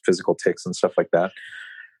 people's physical tics and stuff like that.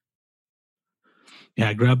 Yeah,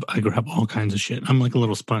 I grab all kinds of shit. I'm like a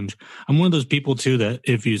little sponge. I'm one of those people too that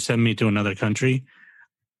if you send me to another country,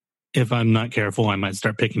 if I'm not careful, I might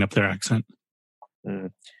start picking up their accent.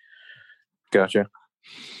 Gotcha.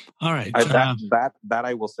 All right. That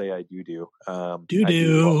I will say I do. I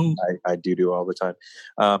do all the time.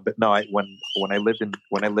 But no, when I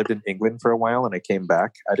lived in England for a while and I came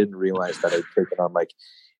back, I didn't realize that I'd taken on like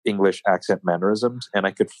English accent mannerisms, and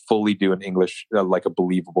I could fully do an English, like a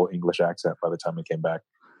believable English accent by the time I came back.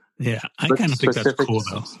 Yeah, I kind of think that's cool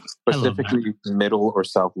though. Specifically Middle or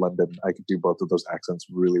South London, I could do both of those accents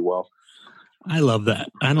really well. I love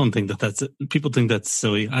that. I don't think that's people think that's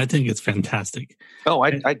silly. I think it's fantastic. Oh,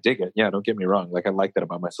 I dig it. Yeah, don't get me wrong. Like I like that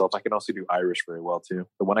about myself. I can also do Irish very well too.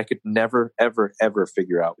 The one I could never, ever, ever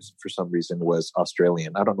figure out for some reason was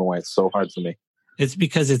Australian. I don't know why it's so hard for me. It's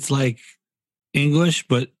because it's like English,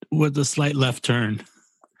 but with a slight left turn.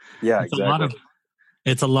 Yeah, exactly.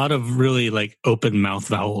 It's a lot of really like open mouth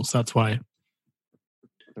vowels. That's why.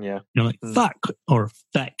 Yeah. You're like fuck or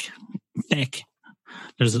feck.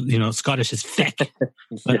 There's, Scottish is feck.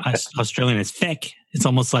 But Australian is feck. It's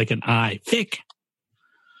almost like an I. Feck.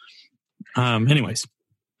 Anyways,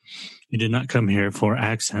 you did not come here for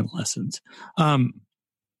accent lessons. You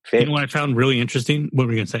know what I found really interesting? What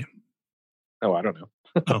were you going to say? Oh, I don't know.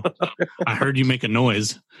 Oh, I heard you make a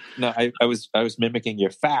noise. No, I was mimicking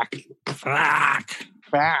your fack.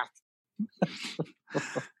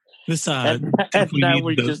 This and now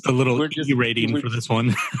we're just the little E rating for this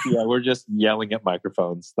one. Yeah, we're just yelling at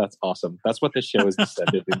microphones. That's awesome. That's what this show is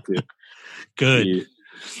descended into. Good.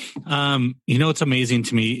 Yeah. What's amazing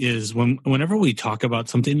to me is whenever we talk about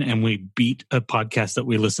something and we beat a podcast that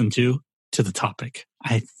we listen to the topic.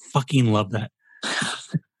 I fucking love that.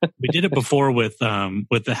 We did it before with the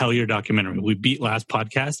Hellier documentary. We beat last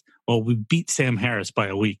podcast. Well, we beat Sam Harris by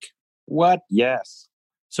a week. What? Yes.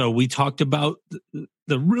 So we talked about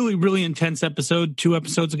the really, really intense episode 2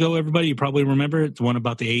 episodes ago, everybody. You probably remember. It's one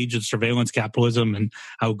about the age of surveillance capitalism and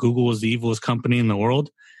how Google is the evilest company in the world.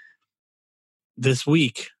 This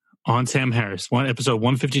week on Sam Harris, episode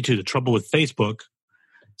 152, The Trouble with Facebook,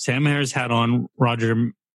 Sam Harris had on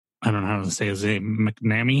Roger, I don't know how to say his name,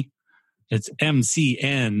 McNamee. It's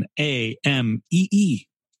McNamee.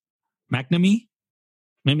 McNamee?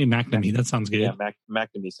 Maybe McNamee. That sounds good. Yeah,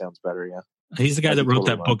 McNamee sounds better, yeah. He's the guy that wrote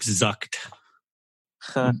that book, Zucked.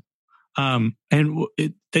 And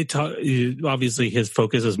they talk. Obviously, his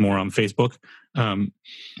focus is more on Facebook.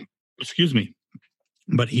 Excuse me,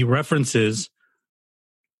 but he references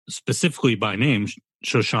specifically by name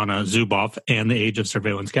Shoshana Zuboff and the Age of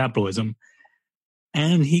Surveillance Capitalism.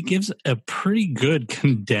 And he gives a pretty good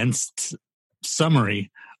condensed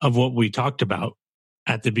summary of what we talked about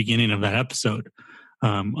at the beginning of that episode.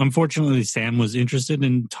 Unfortunately, Sam was interested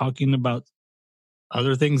in talking about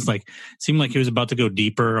other things. Like, seemed like he was about to go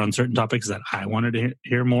deeper on certain topics that I wanted to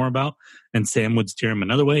hear more about, and Sam would steer him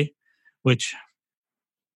another way, which,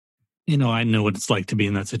 I know what it's like to be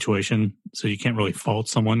in that situation. So you can't really fault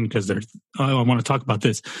someone because they're, I want to talk about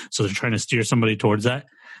this. So they're trying to steer somebody towards that.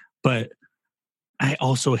 But I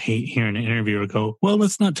also hate hearing an interviewer go, well,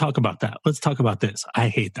 let's not talk about that. Let's talk about this. I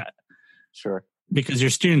hate that. Sure. Because you're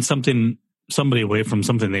steering somebody away from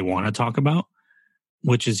something they want to talk about,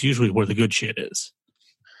 which is usually where the good shit is.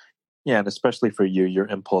 Yeah, and especially for you, your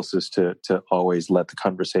impulse is to always let the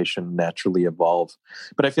conversation naturally evolve.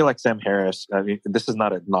 But I feel like Sam Harris, I mean, this is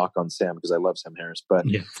not a knock on Sam because I love Sam Harris, but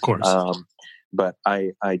yeah, of course. But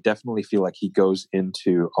I definitely feel like he goes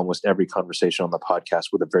into almost every conversation on the podcast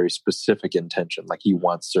with a very specific intention. Like he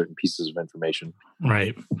wants certain pieces of information.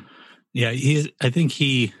 Right. Yeah, I think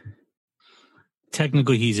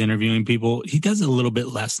technically he's interviewing people. He does a little bit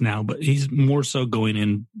less now, but he's more so going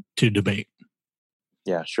into debate.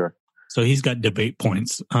 Yeah, sure. So he's got debate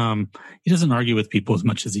points. He doesn't argue with people as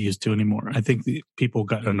much as he used to anymore. I think people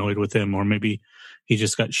got annoyed with him, or maybe he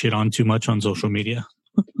just got shit on too much on social media.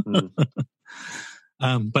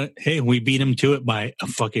 But hey, we beat him to it by a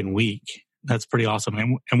fucking week. That's pretty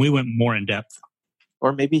awesome. And we went more in depth.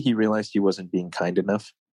 Or maybe he realized he wasn't being kind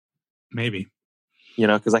enough. Maybe.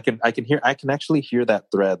 Because I can actually hear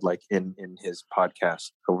that thread like in his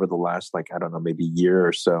podcast over the last, like, I don't know, maybe year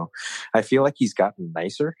or so. I feel like he's gotten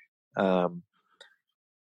nicer.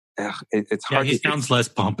 It's hard. He sounds less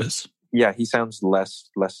pompous. Yeah, he sounds less.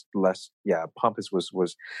 Yeah, pompous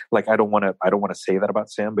was like, I don't want to say that about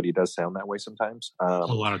Sam, but he does sound that way sometimes. A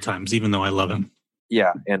lot of times, even though I love him.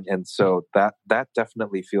 Yeah, and so that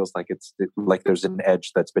definitely feels like it's like there's an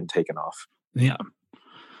edge that's been taken off. Yeah.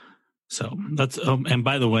 So that's and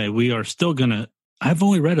by the way, we are still gonna. I've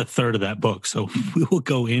only read a third of that book, so we will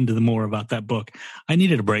go into more about that book. I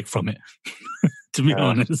needed a break from it, to be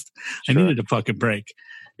honest. Sure. I needed a fucking break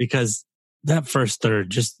because that first third,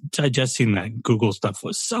 just digesting that Google stuff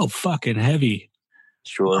was so fucking heavy.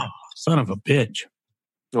 Sure. Oh, son of a bitch.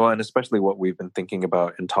 Well, and especially what we've been thinking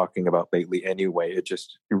about and talking about lately anyway, it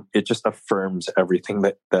just affirms everything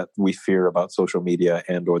that we fear about social media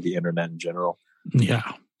and or the internet in general.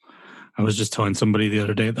 Yeah. I was just telling somebody the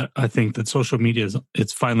other day that I think that social media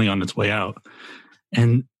it's finally on its way out,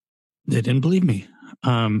 and they didn't believe me,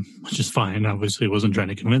 which is fine. Obviously, I wasn't trying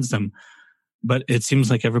to convince them, but it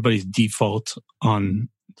seems like everybody's default on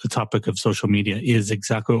the topic of social media is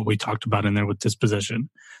exactly what we talked about in there with dispossession.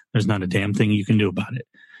 There's not a damn thing you can do about it.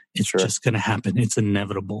 It's just going to happen. It's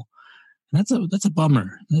inevitable. And that's a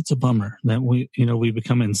bummer. That's a bummer that we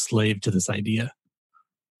become enslaved to this idea.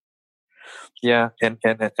 Yeah, and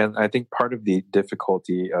I think part of the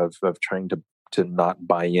difficulty of trying to not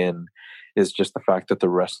buy in is just the fact that the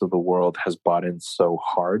rest of the world has bought in so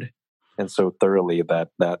hard and so thoroughly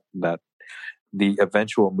that the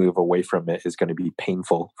eventual move away from it is going to be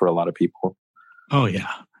painful for a lot of people. Oh yeah,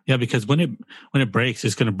 because when it breaks,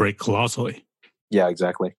 it's going to break colossally. Yeah,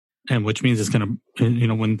 exactly. And which means it's going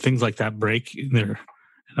to, when things like that break, and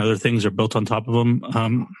other things are built on top of them.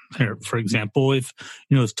 For example, if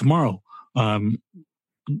tomorrow.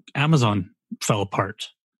 Amazon fell apart,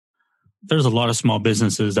 there's a lot of small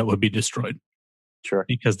businesses that would be destroyed. Sure.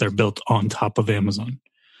 Because they're built on top of Amazon.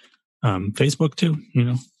 Facebook too,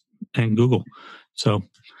 and Google. So,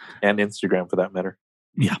 and Instagram for that matter.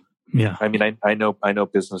 Yeah. Yeah. I mean, I know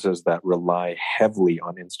businesses that rely heavily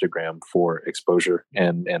on Instagram for exposure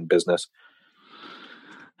and business.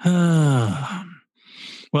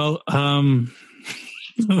 Well,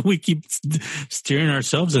 we keep steering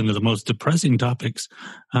ourselves into the most depressing topics,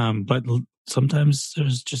 but sometimes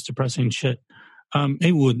there's just depressing shit.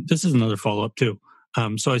 Hey, Wood, this is another follow-up too.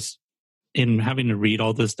 So in having to read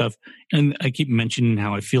all this stuff, and I keep mentioning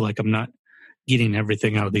how I feel like I'm not getting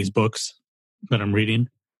everything out of these books that I'm reading.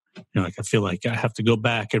 Like I feel like I have to go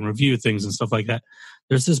back and review things and stuff like that.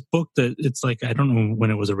 There's this book that it's like, I don't know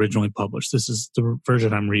when it was originally published. This is the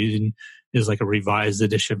version I'm reading is like a revised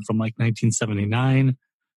edition from like 1979.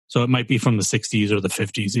 So it might be from the 60s or the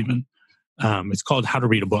 50s even. It's called How to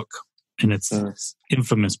Read a Book. And it's this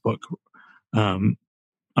infamous book.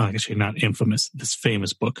 Actually, not infamous, this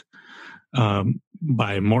famous book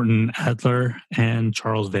by Morton Adler and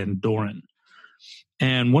Charles Van Doren.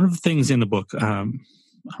 And one of the things in the book,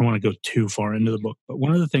 I don't want to go too far into the book, but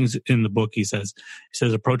one of the things in the book he says,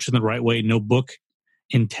 approach in the right way. No book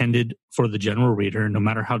intended for the general reader, no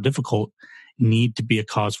matter how difficult, need to be a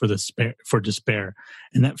cause for despair.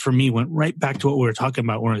 And that for me went right back to what we were talking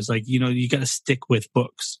about, where it's like, you got to stick with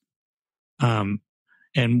books.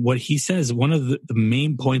 And what he says, one of the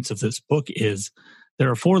main points of this book is there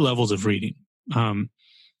are 4 levels of reading.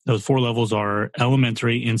 Those 4 levels are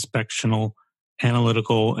elementary, inspectional,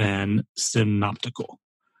 analytical, and synoptical.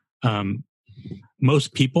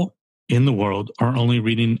 Most people in the world are only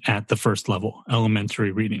reading at the first level,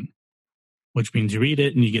 elementary reading, which means you read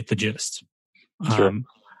it and you get the gist. Sure.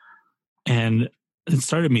 And it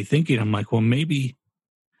started me thinking, I'm like, well, maybe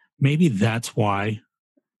that's why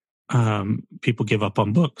people give up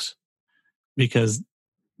on books, because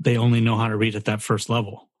they only know how to read at that first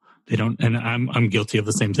level. They don't, and I'm guilty of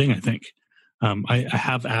the same thing, I think. I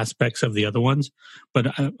have aspects of the other ones, but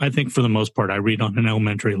I think for the most part, I read on an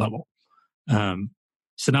elementary level.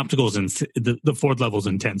 Synoptical is the 4th level is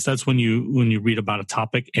intense. That's when you read about a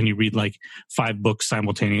topic and you read like 5 books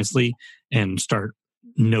simultaneously and start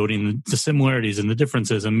noting the similarities and the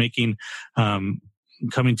differences and making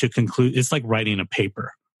coming to conclude. It's like writing a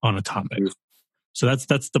paper on a topic. So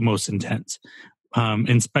that's the most intense.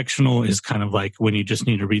 Inspectional is kind of like when you just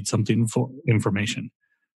need to read something for information.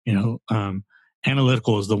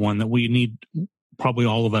 Analytical is the one that we need, probably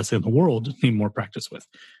all of us in the world need more practice with.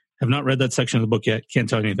 Have not read that section of the book yet. Can't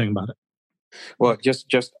tell you anything about it. Well,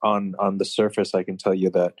 just on the surface, I can tell you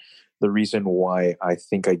that the reason why I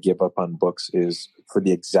think I give up on books is for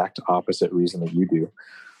the exact opposite reason that you do.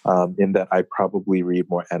 In that I probably read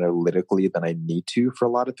more analytically than I need to for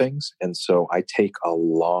a lot of things. And so I take a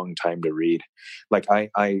long time to read. Like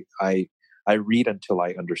I read until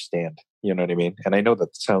I understand, you know what I mean? And I know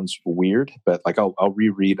that sounds weird, but like I'll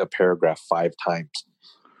reread a paragraph 5 times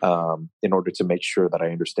in order to make sure that I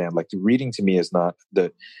understand. Like reading to me is not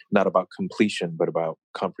about completion, but about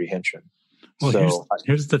comprehension. Well, so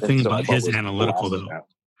here's the thing about his analytical though.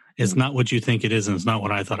 It's not what you think it is, and it's not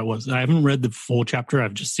what I thought it was. I haven't read the full chapter.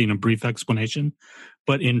 I've just seen a brief explanation.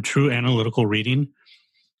 But in true analytical reading,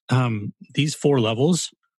 these 4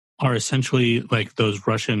 levels are essentially like those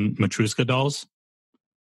Russian Matryoshka dolls,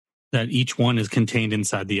 that each one is contained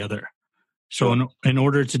inside the other. So in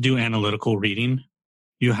order to do analytical reading,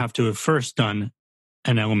 you have to have first done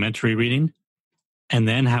an elementary reading and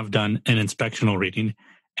then have done an inspectional reading.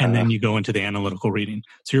 And then you go into the analytical reading.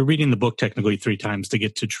 So you're reading the book technically 3 times to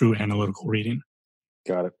get to true analytical reading.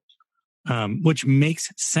 Got it. Which makes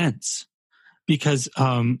sense because,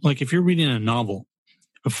 like, if you're reading a novel,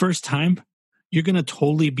 the first time, you're going to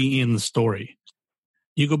totally be in the story.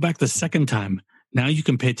 You go back the second time, now you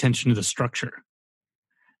can pay attention to the structure.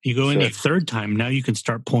 You go in a third time, now you can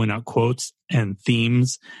start pulling out quotes and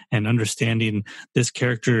themes and understanding this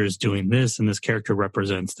character is doing this and this character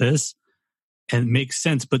represents this. And it makes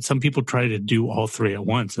sense, but some people try to do all 3 at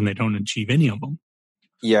once and they don't achieve any of them.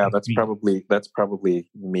 Yeah, that's probably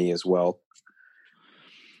me as well.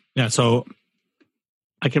 Yeah, so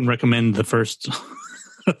I can recommend the first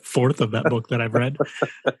 4th of that book that I've read.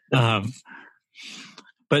 But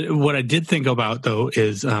what I did think about, though,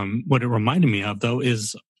 is what it reminded me of, though,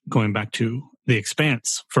 is going back to The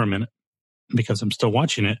Expanse for a minute, because I'm still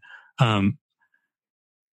watching it. I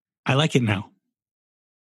like it now.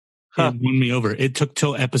 It won me over. It took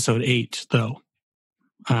till episode 8, though.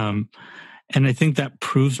 And I think that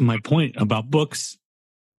proves my point about books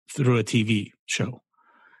through a TV show.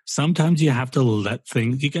 Sometimes you have to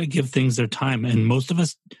you got to give things their time. And most of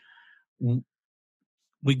us,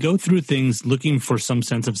 we go through things looking for some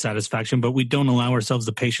sense of satisfaction, but we don't allow ourselves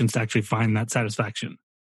the patience to actually find that satisfaction.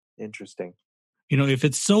 Interesting. If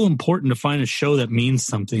it's so important to find a show that means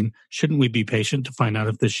something, shouldn't we be patient to find out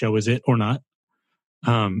if this show is it or not?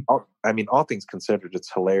 All things considered,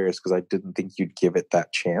 it's hilarious because I didn't think you'd give it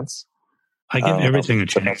that chance. I give everything a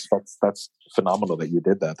chance. That's phenomenal that you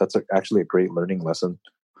did that. That's actually a great learning lesson.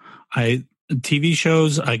 TV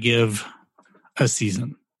shows, I give a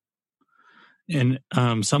season. And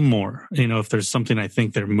some more. If there's something I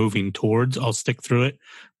think they're moving towards, I'll stick through it.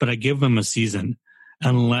 But I give them a season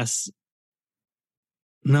unless...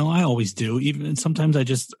 No, I always do. Even sometimes it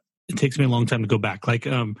takes me a long time to go back. Like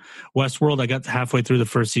Westworld, I got halfway through the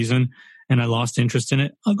first season and I lost interest in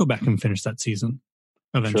it. I'll go back and finish that season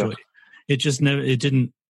eventually. Sure.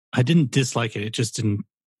 I didn't dislike it. It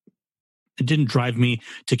didn't drive me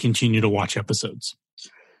to continue to watch episodes.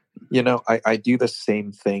 I do the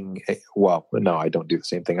same thing. Well, no, I don't do the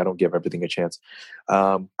same thing. I don't give everything a chance.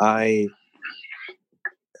 I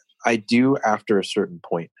do after a certain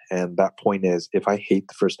point. And that point is, if I hate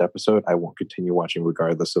the first episode, I won't continue watching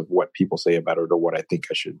regardless of what people say about it or what I think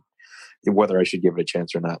whether I should give it a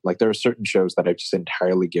chance or not. Like there are certain shows that I've just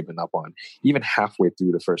entirely given up on, even halfway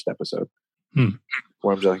through the first episode.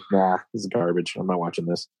 where I'm just like, nah, this is garbage. I'm not watching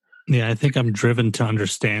this. Yeah, I think I'm driven to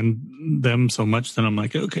understand them so much that I'm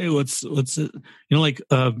like, okay, what's it? You know, like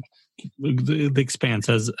the Expanse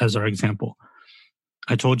as our example.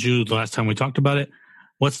 I told you the last time we talked about it.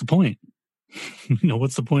 What's the point? You know,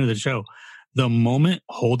 what's the point of the show? The moment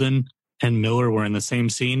Holden and Miller were in the same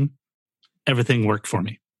scene, everything worked for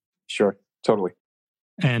me. Sure, totally.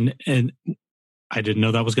 And I didn't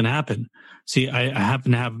know that was going to happen. See, I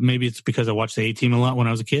happen to have, maybe it's because I watched the A-Team a lot when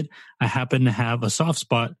I was a kid. I happen to have a soft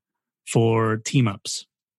spot for team ups.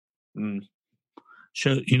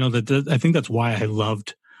 So, you know, I think that's why I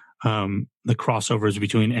loved the crossovers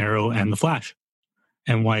between Arrow and the Flash,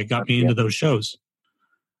 and why it got me into those shows.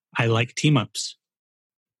 I like team ups.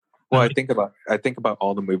 Well, I think about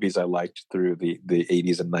all the movies I liked through the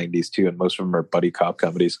 80s and 90s too, and most of them are buddy cop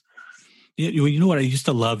comedies. You know what I used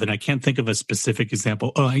to love, and I can't think of a specific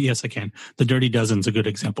example. Oh, yes, I can. The Dirty Dozen's a good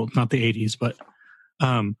example. Not the 80s, but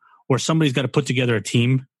where somebody's got to put together a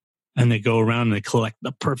team, and they go around and they collect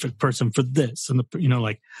the perfect person for this, and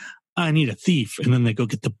like, I need a thief, and then they go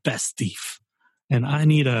get the best thief, and I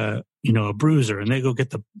need a bruiser, and they go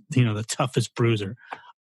get the toughest bruiser.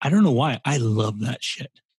 I don't know why. I love that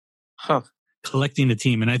shit. Collecting a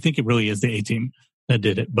team, and I think it really is the A-Team that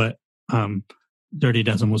did it, but Dirty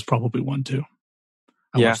Dozen was probably one too.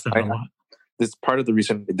 I watched that a lot. This is part of the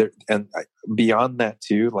reason, beyond that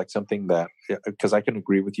too, like something that, because I can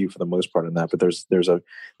agree with you for the most part on that, but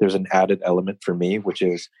there's an added element for me, which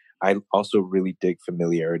is I also really dig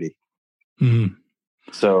familiarity. Mm-hmm.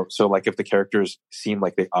 So like if the characters seem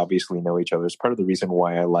like they obviously know each other, it's part of the reason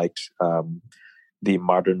why I liked the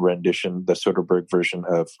modern rendition, the Soderbergh version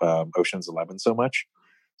of Ocean's 11 so much.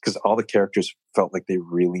 Because all the characters felt like they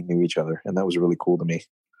really knew each other, and that was really cool to me.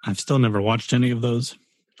 I've still never watched any of those.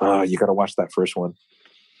 You got to watch that first one.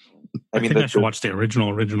 I think I should watch the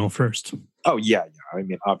original first. Oh yeah. I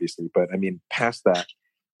mean, obviously, but I mean, past that,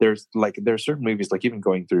 there are certain movies, like even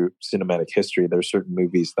going through cinematic history, there are certain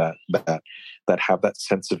movies that have that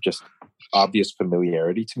sense of just obvious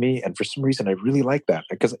familiarity to me, and for some reason, I really like that,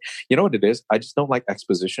 because you know what it is. I just don't like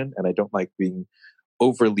exposition, and I don't like being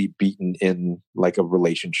overly beaten in like a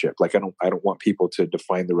relationship. Like I don't want people to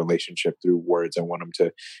define the relationship through words. I want them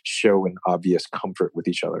to show an obvious comfort with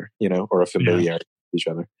each other, or a familiarity with each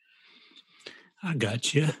other. I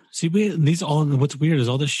got you. See, what's weird is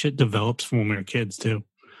all this shit develops from when we were kids too.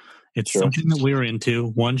 It's something that we were into.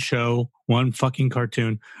 One show, one fucking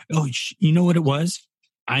cartoon. Oh, you know what it was?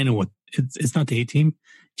 I know what it's not the A-Team.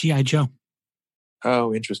 G.I. Joe.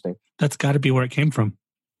 Oh, interesting. That's got to be where it came from.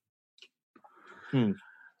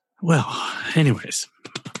 Well, anyways,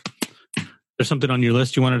 there's something on your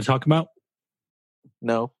list you wanted to talk about?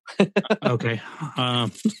 No. Okay.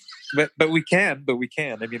 But we can.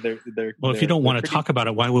 I mean, they're. Well, if you don't want to talk about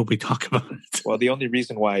it, why would we talk about it? Well, the only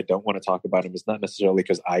reason why I don't want to talk about them is not necessarily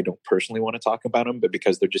because I don't personally want to talk about them, but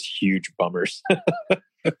because they're just huge bummers.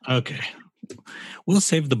 Okay. We'll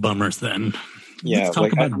save the bummers then. Yeah, let's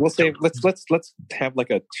have like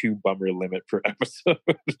a 2 bummer limit per episode.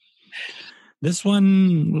 This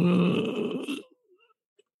one,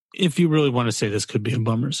 if you really want to say this could be a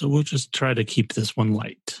bummer, so we'll just try to keep this one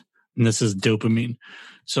light. And this is Dopamine.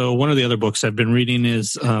 So one of the other books I've been reading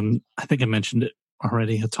is, I think I mentioned it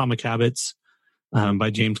already, Atomic Habits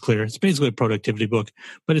by James Clear. It's basically a productivity book,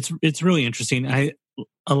 but it's really interesting.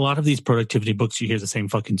 A lot of these productivity books, you hear the same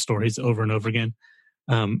fucking stories over and over again.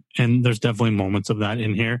 And there's definitely moments of that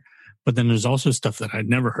in here. But then there's also stuff that I'd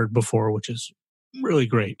never heard before, which is really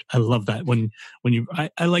great. I love that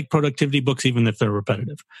I like productivity books, even if they're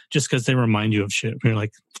repetitive, just because they remind you of shit. You're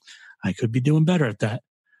like, I could be doing better at that.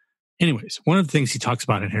 Anyways, one of the things he talks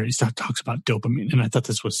about in here, he talks about dopamine, and I thought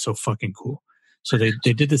this was so fucking cool. So they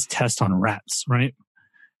did this test on rats, right?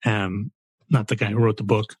 Not the guy who wrote the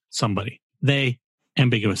book, somebody.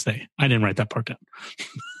 Ambiguous they. I didn't write that part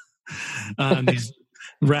down. These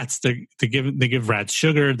rats, they give rats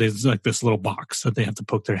sugar. There's like this little box that they have to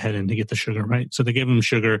poke their head in to get the sugar, right? So they give them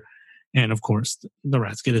sugar, and of course, the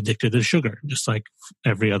rats get addicted to sugar, just like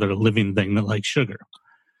every other living thing that likes sugar.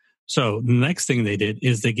 So the next thing they did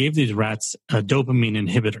is they gave these rats a dopamine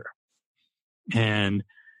inhibitor. And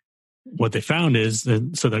what they found is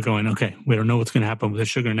that, so they're going, okay, we don't know what's going to happen with the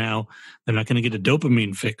sugar now. They're not going to get a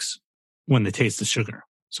dopamine fix when they taste the sugar.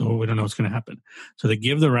 So we don't know what's going to happen. So they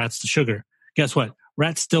give the rats the sugar. Guess what?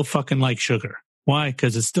 Rats still fucking like sugar. Why?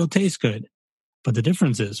 Because it still tastes good. But the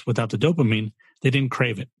difference is, without the dopamine, they didn't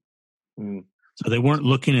crave it. So they weren't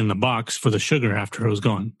looking in the box for the sugar after it was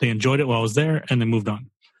gone. They enjoyed it while it was there, and they moved on.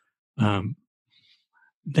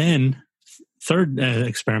 Then Third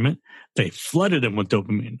experiment, they flooded them with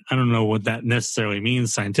dopamine. I don't know what that necessarily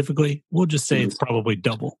means scientifically. We'll just say it's probably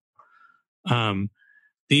double.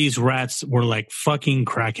 These rats were like fucking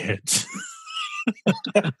crackheads.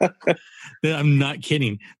 I'm not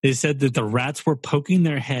kidding. They said that the rats were poking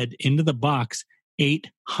their head into the box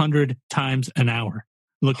 800 times an hour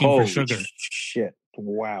looking for sugar. Shit.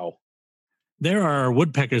 Wow. There are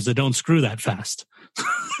woodpeckers that don't screw that fast.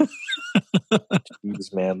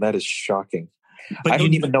 Jeez, man, that is shocking. But I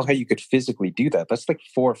don't even know how you could physically do that. That's like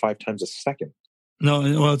 4 or 5 times a second. No,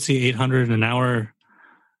 well, let's see, 800 an hour.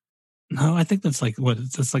 No, I think that's like what?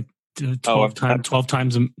 That's like 12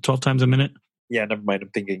 times a minute. Yeah, never mind. I'm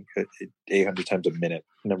thinking 800 times a minute.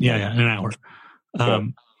 Yeah, an hour.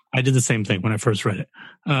 I did the same thing when I first read it.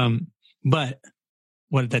 But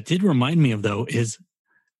what that did remind me of, though, is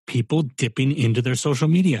people dipping into their social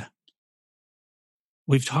media.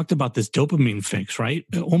 We've talked about this dopamine fix, right?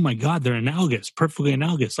 Oh my God, they're analogous, perfectly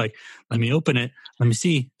analogous. Like, let me open it. Let me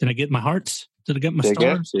see. Did I get my hearts? Did I get my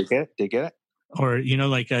stars? Did you get it? Or,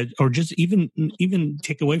 or just even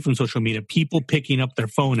take away from social media, people picking up their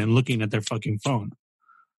phone and looking at their fucking phone.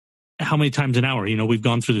 How many times an hour? We've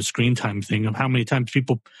gone through the screen time thing of how many times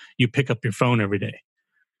you pick up your phone every day.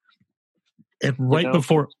 And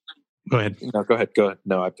before, go ahead. No, go ahead.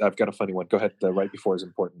 No, I've got a funny one. Go ahead. The right before is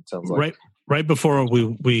important. Sounds like right before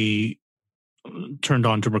we turned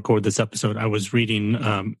on to record this episode, I was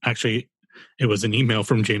reading. Actually, it was an email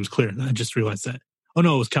from James Clear. I just realized that. Oh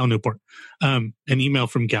no, it was Cal Newport. An email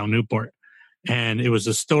from Cal Newport, and it was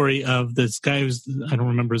a story of this guy I don't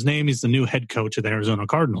remember his name. He's the new head coach of the Arizona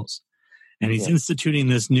Cardinals, and he's instituting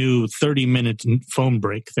this new 30-minute phone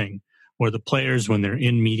break thing, where the players, when they're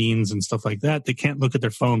in meetings and stuff like that, they can't look at their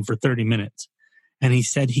phone for 30 minutes. And he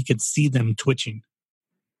said he could see them twitching.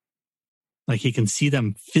 Like he can see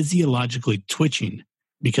them physiologically twitching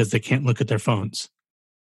because they can't look at their phones.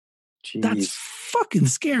 Jeez. That's fucking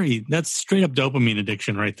scary. That's straight up dopamine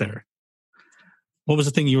addiction right there. What was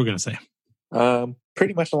the thing you were going to say?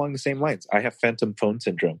 Pretty much along the same lines. I have phantom phone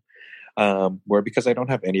syndrome, where because I don't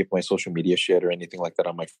have any of my social media shit or anything like that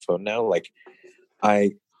on my phone now, like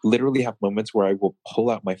I literally have moments where I will pull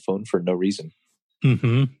out my phone for no reason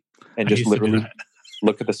and just literally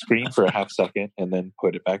look at the screen for a half second and then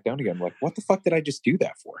put it back down again. I'm like, what the fuck did I just do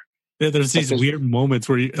that for? Yeah, there's these weird moments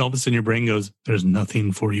where all of a sudden your brain goes, "There's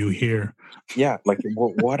nothing for you here." Yeah, like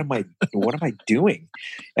what am I doing?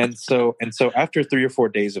 And so after 3 or 4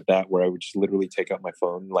 days of that, where I would just literally take out my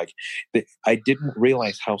phone, like I didn't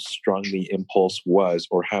realize how strong the impulse was,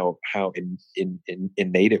 or how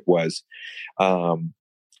innate it was.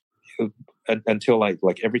 Until like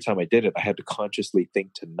every time I did it, I had to consciously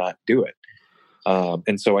think to not do it.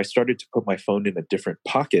 And so I started to put my phone in a different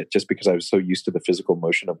pocket, just because I was so used to the physical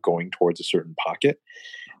motion of going towards a certain pocket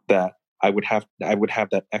that I would have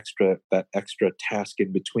that extra task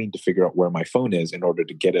in between to figure out where my phone is in order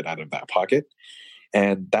to get it out of that pocket.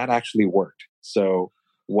 And that actually worked. So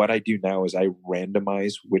what I do now is I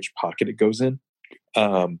randomize which pocket it goes in.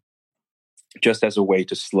 Just as a way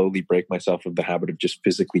to slowly break myself of the habit of just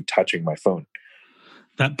physically touching my phone.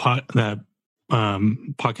 That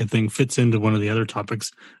pocket thing fits into one of the other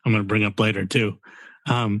topics I'm going to bring up later too.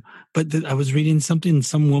 But I was reading something.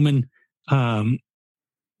 Some woman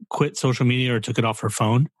quit social media or took it off her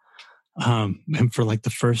phone. And for like the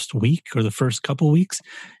first week or the first couple weeks,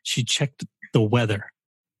 she checked the weather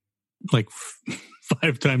like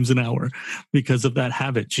 5 times an hour because of that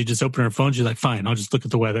habit. She just opened her phone. She's like, fine, I'll just look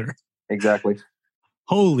at the weather. Exactly.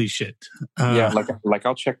 Holy shit. Yeah, like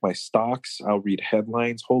I'll check my stocks, I'll read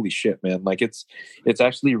headlines. Holy shit, man. Like it's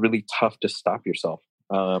actually really tough to stop yourself.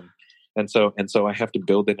 And so I have to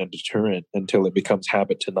build in a deterrent until it becomes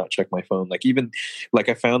habit to not check my phone. Like even like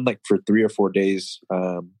I found like for 3 or 4 days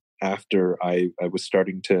after I was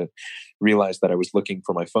starting to realize that I was looking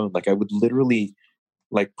for my phone, like I would literally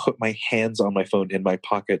like put my hands on my phone in my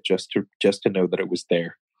pocket just to know that it was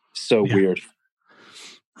there. So weird.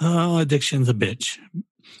 Oh, addiction's a bitch.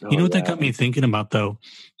 You know what that got me thinking about though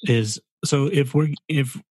is, so if we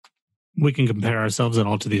can compare ourselves at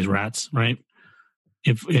all to these rats, right?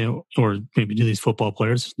 Or maybe to these football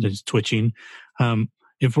players, just twitching.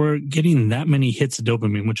 If we're getting that many hits of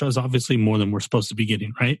dopamine, which is obviously more than we're supposed to be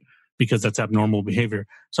getting, right? Because that's abnormal behavior.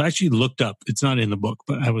 So I actually looked up, it's not in the book,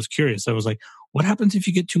 but I was curious. I was like, what happens if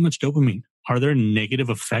you get too much dopamine? Are there negative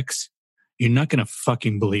effects? You're not going to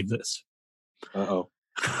fucking believe this. Uh-oh.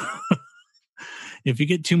 If you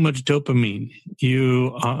get too much dopamine,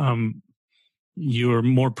 you're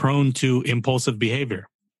more prone to impulsive behavior.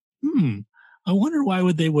 I wonder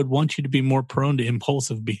why they would want you to be more prone to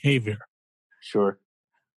impulsive behavior. Sure.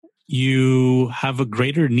 you have a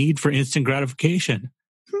greater need for instant gratification.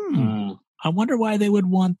 I wonder why they would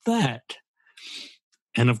want that.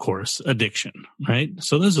 And of course, addiction, right?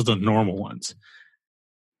 So those are the normal ones.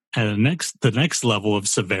 And the next level of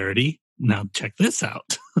severity, now check this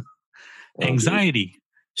out. Anxiety,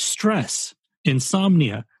 stress,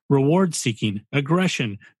 insomnia, reward seeking,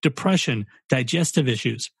 aggression, depression, digestive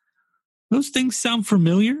issues. Those things sound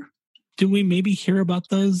familiar? Do we maybe hear about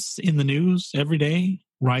those in the news every day?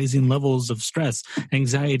 Rising levels of stress,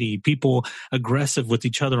 anxiety, people aggressive with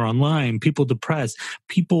each other online, people depressed,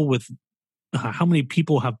 people with how many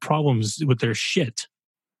people have problems with their shit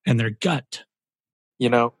and their gut? You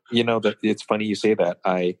know that it's funny you say that.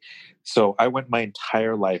 I went my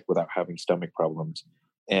entire life without having stomach problems,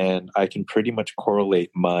 and I can pretty much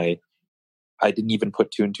correlate I didn't even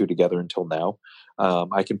put two and two together until now.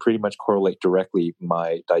 I can pretty much correlate directly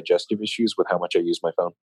my digestive issues with how much I use my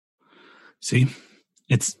phone. See,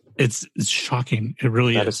 it's shocking. It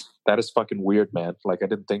really is. That is fucking weird, man. Like, I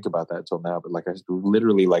didn't think about that until now, but like, I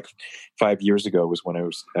literally, like 5 years ago was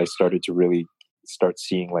when I started to really start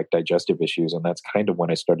seeing like digestive issues, and that's kind of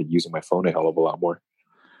when I started using my phone a hell of a lot more.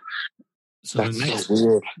 So that's so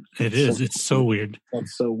weird. It is. It's so weird.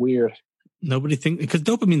 That's so weird. Nobody thinks, because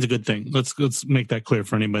dopamine's a good thing. Let's make that clear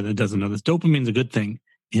for anybody that doesn't know this. Dopamine's a good thing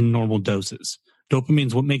in normal doses.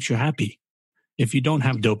 Dopamine's what makes you happy. If you don't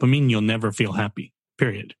have dopamine, you'll never feel happy.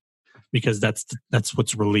 Period. Because that's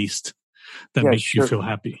what's released that makes you feel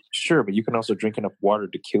happy. Sure, but you can also drink enough water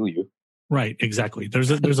to kill you. Right, exactly. There's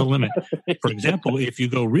a limit. For example, if you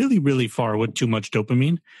go really, really far with too much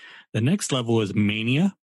dopamine, the next level is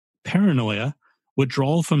mania, paranoia,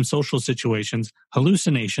 withdrawal from social situations,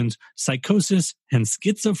 hallucinations, psychosis, and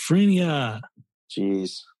schizophrenia.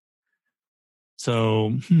 Jeez.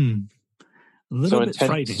 So, a little bit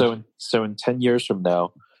frightening. So in 10 years from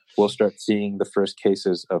now, we'll start seeing the first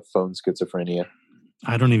cases of phone schizophrenia.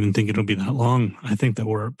 I don't even think it'll be that long. I think that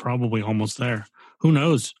we're probably almost there. Who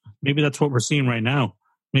knows? Maybe that's what we're seeing right now.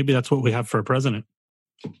 Maybe that's what we have for a president.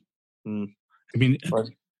 I mean,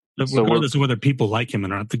 regardless of whether people like him or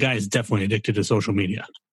not, the guy is definitely addicted to social media.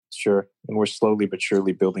 Sure. And we're slowly but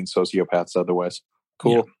surely building sociopaths otherwise.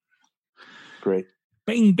 Cool. Yeah. Great.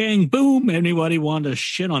 Bang, bang, boom. Anybody want to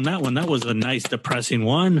shit on that one? That was a nice, depressing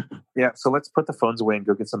one. Yeah, so let's put the phones away and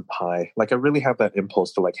go get some pie. Like, I really have that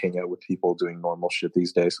impulse to, like, hang out with people doing normal shit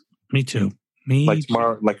these days. Me too.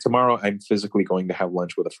 Tomorrow, I'm physically going to have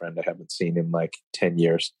lunch with a friend I haven't seen in, like, 10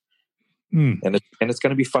 years. And it's going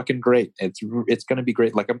to be fucking great. It's going to be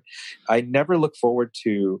great. Like, I never look forward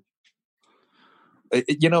to...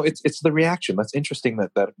 it's the reaction. That's interesting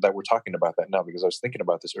that we're talking about that now, because I was thinking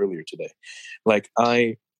about this earlier today. Like,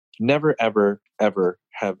 I never, ever, ever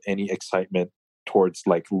have any excitement towards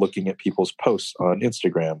like looking at people's posts on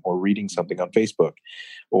Instagram or reading something on Facebook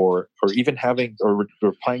or even having or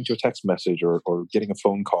replying to a text message or getting a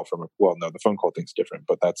phone call from the phone call thing's different,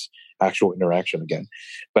 but that's actual interaction again.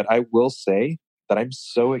 But I will say that I'm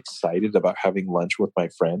so excited about having lunch with my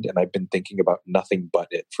friend, and I've been thinking about nothing but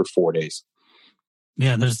it for 4 days.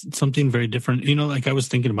 Yeah, there's something very different. Like I was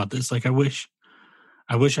thinking about this. Like I wish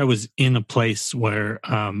I was in a place where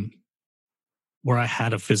I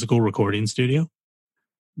had a physical recording studio,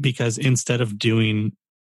 because instead of doing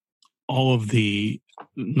all of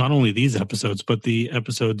not only these episodes, but the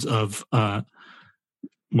episodes of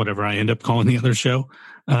whatever I end up calling the other show,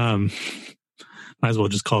 might as well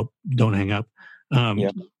just call it Don't Hang Up.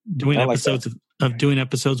 Doing episodes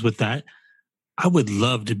with that. I would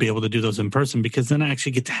love to be able to do those in person, because then I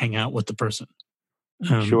actually get to hang out with the person.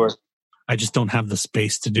 Sure. I just don't have the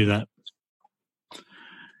space to do that.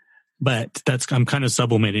 But I'm kind of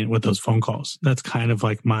sublimating it with those phone calls. That's kind of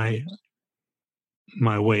like my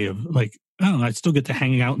way of like, I still get to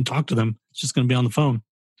hang out and talk to them. It's just going to be on the phone.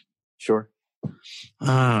 Sure.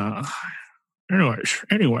 Anyways.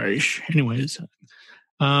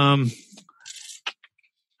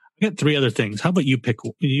 I got 3 other things. How about you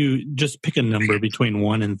just pick a number between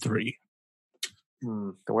 1 and 3?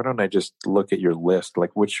 Why don't I just look at your list?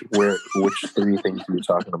 Like which 3 things are you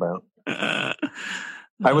talking about?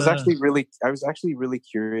 I was actually really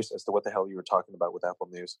curious as to what the hell you were talking about with Apple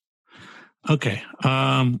News. Okay.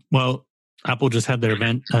 Well, Apple just had their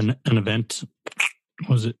event, an event.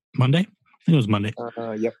 Was it Monday? I think it was Monday.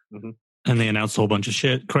 Yep. Mm-hmm. And they announced a whole bunch of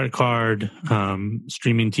shit: credit card,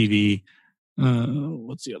 streaming TV.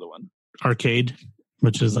 What's the other one? Arcade,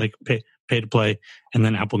 which is like pay to play, and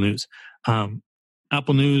then Apple News.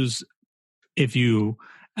 Apple News, if you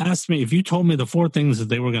told me the 4 things that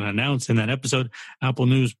they were going to announce in that episode, Apple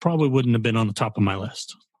News probably wouldn't have been on the top of my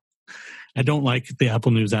list. I don't like the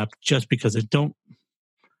Apple News app just because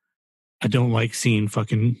I don't like seeing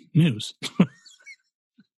fucking news.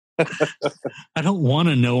 I don't want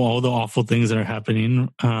to know all the awful things that are happening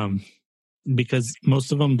because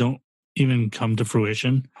most of them don't even come to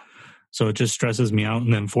fruition. So it just stresses me out.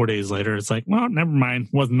 And then 4 days later, it's like, well, never mind.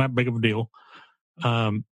 Wasn't that big of a deal.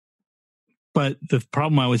 But the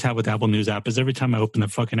problem I always have with Apple News app is every time I open the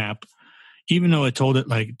fucking app, even though I told it,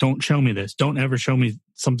 like, don't show me this. Don't ever show me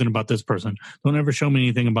something about this person. Don't ever show me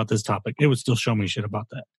anything about this topic. It would still show me shit about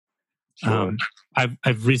that. Sure. I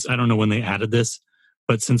don't know when they added this,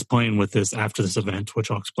 but since playing with this after this event,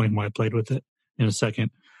 which I'll explain why I played with it in a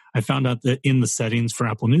second, I found out that in the settings for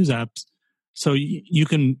Apple News apps, so you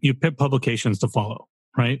pick publications to follow,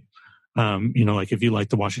 right? Like if you like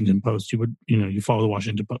the Washington Post, you follow the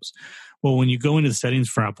Washington Post. Well, when you go into the settings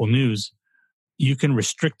for Apple News, you can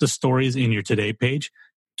restrict the stories in your Today page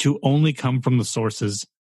to only come from the sources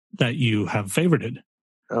that you have favorited.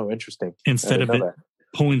 Oh, interesting. Instead of it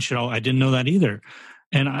pulling shit all, I didn't know that either.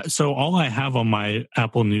 And so all I have on my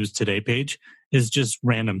Apple News Today page is just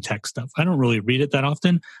random tech stuff. I don't really read it that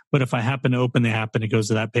often, but if I happen to open the app and it goes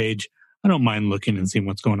to that page, I don't mind looking and seeing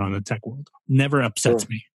what's going on in the tech world. Never upsets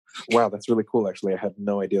me. Wow, that's really cool, actually. I had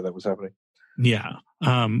no idea that was happening. Yeah.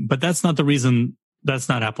 But that's not the reason. That's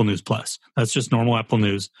not Apple News Plus. That's just normal Apple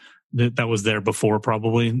News that was there before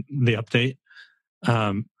probably the update.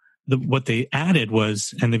 What they added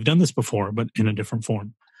was, and they've done this before, but in a different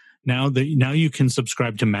form. Now you can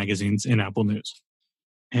subscribe to magazines in Apple News.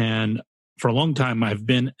 And for a long time, I've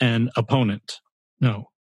been an opponent.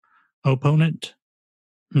 No. Opponent?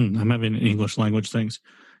 I'm having English language things.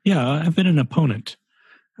 Yeah, I've been an opponent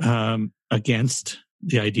against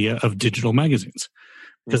the idea of digital magazines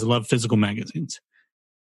because I love physical magazines.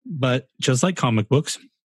 But just like comic books,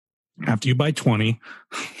 after you buy 20,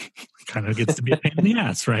 kind of gets to be a pain in the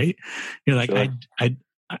ass, right? You're like, sure.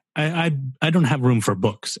 I don't have room for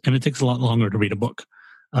books, and it takes a lot longer to read a book,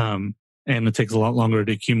 and it takes a lot longer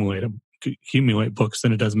to accumulate books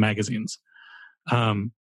than it does magazines.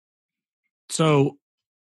 So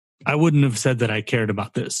I wouldn't have said that I cared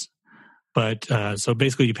about this, but so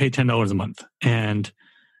basically, you pay $10 a month, and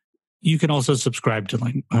you can also subscribe to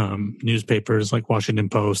like newspapers like Washington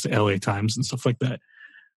Post, LA Times, and stuff like that.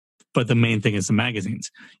 But the main thing is the magazines.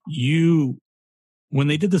 When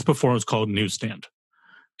they did this before, it was called Newsstand.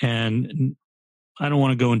 And I don't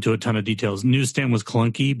want to go into a ton of details. Newsstand was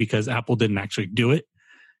clunky because Apple didn't actually do it.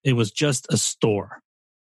 It was just a store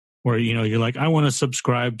where, you're like, I want to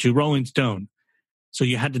subscribe to Rolling Stone. So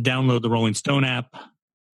you had to download the Rolling Stone app.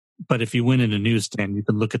 But if you went into Newsstand, you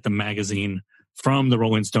could look at the magazine from the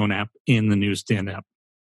Rolling Stone app in the Newsstand app.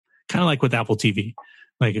 Kind of like with Apple TV.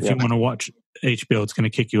 Like if you want to watch HBO, it's going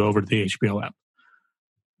to kick you over to the HBO app.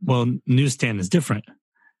 Well, Newsstand is different.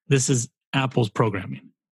 This is Apple's programming.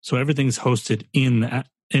 So everything's hosted in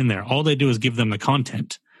there. All they do is give them the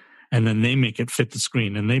content, and then they make it fit the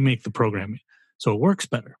screen, and they make the programming. So it works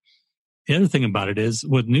better. The other thing about it is,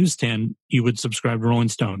 with Newsstand, you would subscribe to Rolling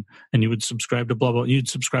Stone, and you would subscribe to blah, blah. You'd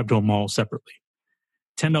subscribe to them all separately.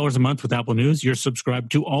 $10 a month with Apple News, you're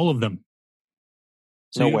subscribed to all of them.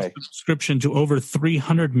 So you have a subscription to over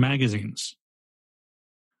 300 magazines.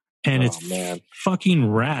 And it's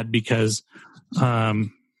fucking rad because,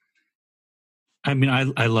 I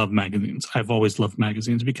love magazines. I've always loved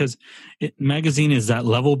magazines because magazine is that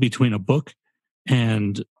level between a book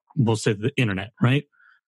and, we'll say, the internet, right?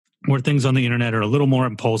 Where things on the internet are a little more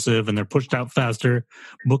impulsive and they're pushed out faster.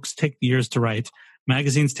 Books take years to write.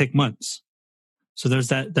 Magazines take months. So there's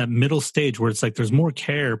that middle stage where it's like there's more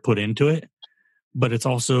care put into it, but it's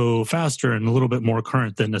also faster and a little bit more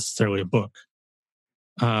current than necessarily a book.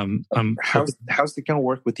 How's it going to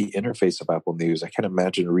work with the interface of Apple News? I can't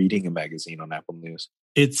imagine reading a magazine on Apple News.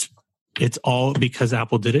 It's all because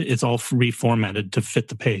Apple did it. It's all reformatted to fit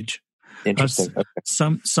the page. Interesting. Okay.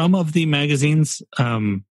 Some of the magazines,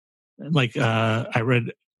 I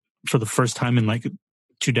read for the first time in like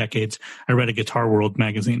 2 decades, I read a Guitar World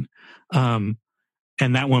magazine.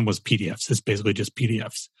 And that one was PDFs. It's basically just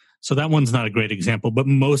PDFs. So that one's not a great example, but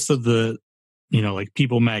most of the, like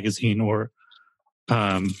People magazine or,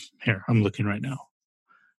 here, I'm looking right now.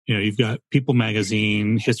 You've got People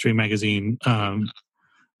magazine, History magazine,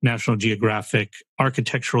 National Geographic,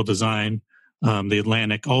 Architectural Design, The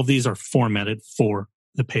Atlantic. All of these are formatted for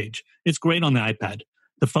the page. It's great on the iPad.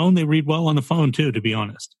 The phone, they read well on the phone too, to be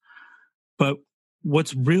honest. But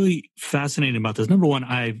what's really fascinating about this, number one,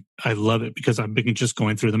 I love it because I've been just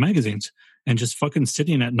going through the magazines and just fucking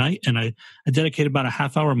sitting at night. And I dedicate about a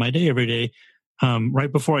half hour of my day every day,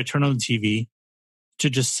 right before I turn on the TV, to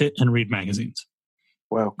just sit and read magazines.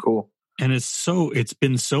 Wow, cool. And it's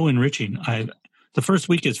been so enriching. The first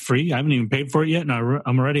week is free. I haven't even paid for it yet. And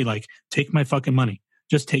I'm already like, take my fucking money.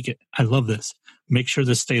 Just take it. I love this. Make sure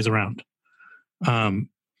this stays around.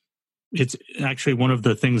 It's actually one of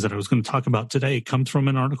the things that I was going to talk about today. It comes from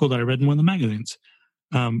an article that I read in one of the magazines.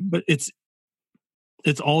 But it's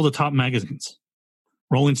all the top magazines.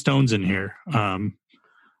 Rolling Stone's in here.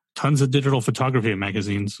 Tons of digital photography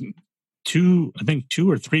magazines. Two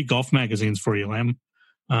or three golf magazines for you, Lamb.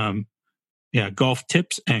 Golf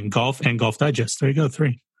Tips and Golf Digest. There you go,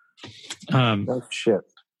 3. Oh shit.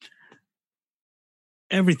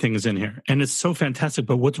 Everything is in here, and it's so fantastic.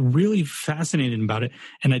 But what's really fascinating about it,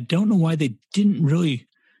 and I don't know why they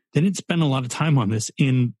didn't spend a lot of time on this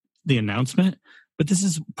in the announcement, but this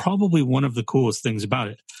is probably one of the coolest things about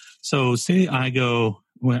it. So say I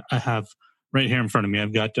have right here in front of me,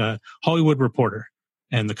 I've got Hollywood Reporter,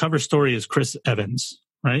 and the cover story is Chris Evans,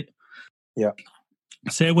 right? Yeah.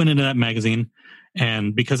 Say I went into that magazine,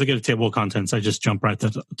 and because I get a table of contents, I just jump right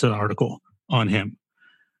to the article on him.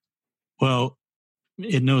 Well,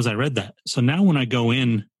 it knows I read that. So now when I go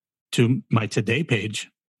in to my Today page,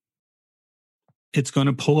 it's going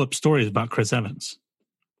to pull up stories about Chris Evans.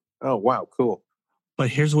 Oh, wow. Cool. But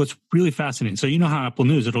here's what's really fascinating. So you know how Apple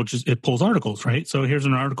News, it pulls articles, right? So here's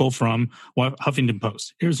an article from Huffington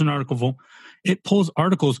Post. Here's an article. It pulls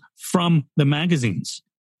articles from the magazines.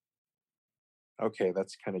 Okay,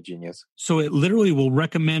 that's kind of genius. So it literally will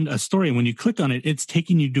recommend a story. When you click on it, it's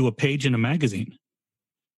taking you to a page in a magazine.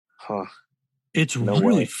 Huh. It's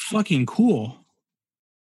really fucking cool.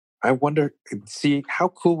 I wonder, how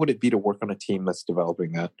cool would it be to work on a team that's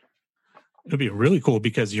developing that? It'd be really cool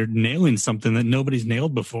because you're nailing something that nobody's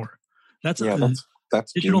nailed before. That's digital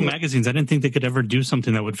genius. Magazines. I didn't think they could ever do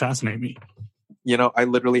something that would fascinate me. I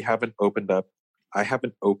literally haven't opened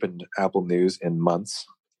Apple News in months,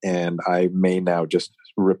 and I may now just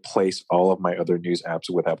replace all of my other news apps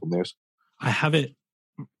with Apple News. I have it.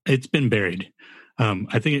 It's been buried.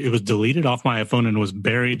 I think it was deleted off my iPhone and was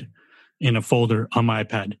buried in a folder on my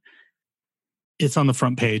iPad. It's on the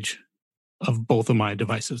front page of both of my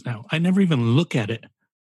devices now. I never even look at it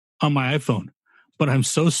on my iPhone, but I'm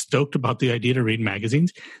so stoked about the idea to read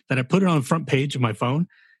magazines that I put it on the front page of my phone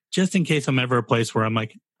just in case I'm ever a place where I'm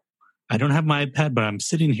like, I don't have my iPad, but I'm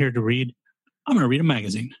sitting here to read. I'm going to read a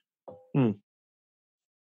magazine.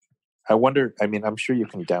 I wonder, I'm sure you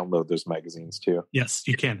can download those magazines too. Yes,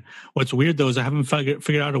 you can. What's weird though is I haven't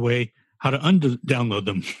figured out a way how to download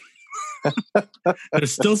them.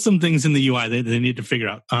 There's still some things in the UI that they need to figure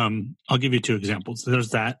out. I'll give you 2 examples. There's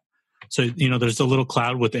that. So, there's a little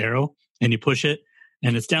cloud with the arrow and you push it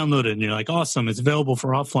and it's downloaded and you're like, awesome, it's available for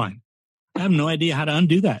offline. I have no idea how to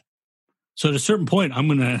undo that. So at a certain point,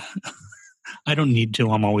 I don't need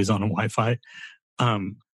to. I'm always on a Wi-Fi.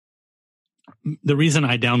 The reason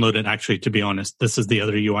I downloaded, actually, to be honest, this is the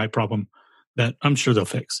other UI problem that I'm sure they'll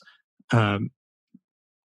fix. The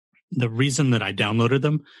reason that I downloaded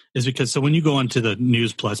them is because, so when you go onto the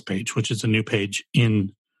News Plus page, which is a new page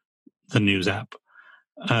in the News app,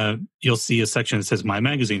 you'll see a section that says My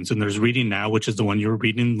Magazines, and there's Reading Now, which is the one you were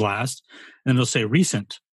reading last, and it'll say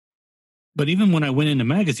Recent. But even when I went into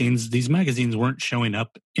magazines, these magazines weren't showing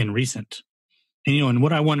up in Recent. And, and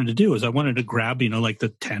what I wanted to do is I wanted to grab, like the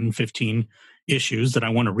 10, 15 issues that I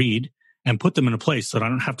want to read and put them in a place so that I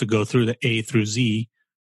don't have to go through the A through Z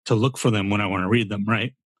to look for them when I want to read them,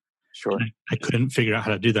 right? Sure. I couldn't figure out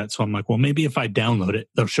how to do that. So I'm like, well, maybe if I download it,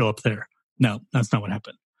 they'll show up there. No, that's not what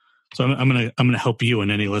happened. So I'm gonna help you and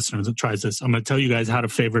any listeners that tries this. I'm gonna tell you guys how to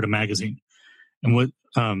favorite a magazine, and what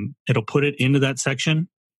it'll put it into that section.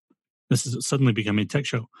 This is suddenly becoming a tech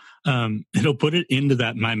show. It'll put it into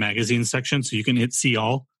that My Magazine section, so you can hit See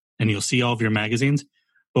All, and you'll see all of your magazines.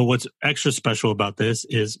 But what's extra special about this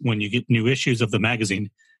is when you get new issues of the magazine,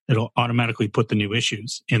 it'll automatically put the new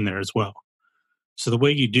issues in there as well. So the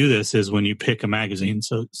way you do this is when you pick a magazine.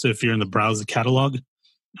 So if you're in the browse catalog,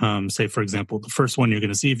 say, for example, the first one you're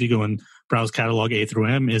going to see if you go in browse catalog A through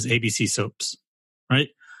M is ABC Soaps, right?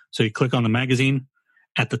 So you click on the magazine.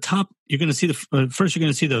 At the top, you're going to see first you're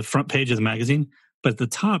going to see the front page of the magazine, but at the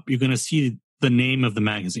top, you're going to see the name of the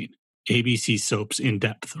magazine, ABC Soaps in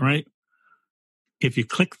Depth, right? If you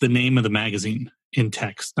click the name of the magazine in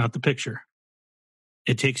text, not the picture,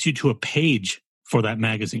 it takes you to a page for that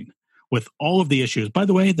magazine with all of the issues. By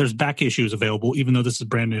the way, there's back issues available, even though this is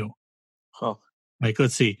brand new. Oh. Like,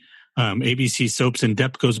 let's see. ABC Soaps in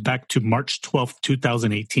Depth goes back to March 12th,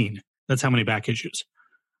 2018. That's how many back issues.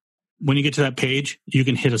 When you get to that page, you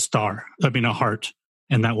can hit a heart,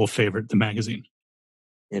 and that will favorite the magazine.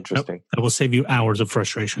 Interesting. That will save you hours of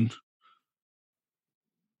frustration.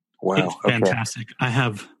 Wow. It's fantastic. Okay. I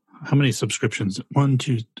have, how many subscriptions? 1,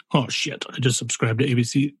 2, oh shit. I just subscribed to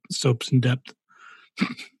ABC Soaps in Depth.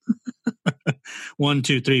 1,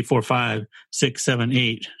 2, 3, 4, 5, 6, 7,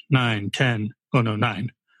 8, 9, 10. Oh, no,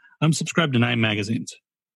 9. I'm subscribed to 9 magazines.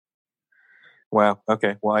 Wow.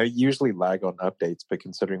 Okay. Well, I usually lag on updates, but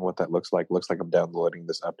considering what that looks like I'm downloading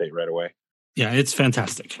this update right away. Yeah, it's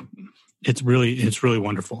fantastic. It's really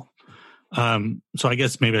wonderful. So I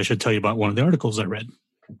guess maybe I should tell you about one of the articles I read.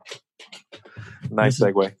 Nice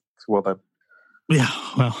segue. Well done. Yeah.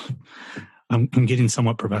 Well, I'm getting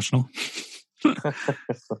somewhat professional.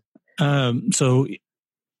 So,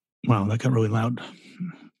 wow, that got really loud.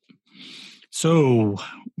 So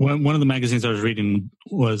one of the magazines I was reading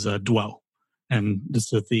was Dwell. And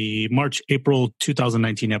this is the March-April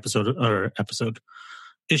 2019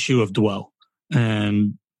 issue of Dwell.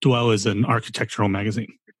 And Dwell is an architectural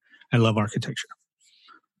magazine. I love architecture.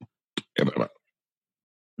 That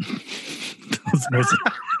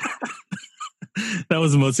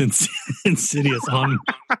was the most insidious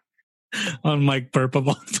on Mike burp of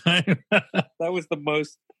all time. That was the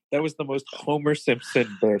most Homer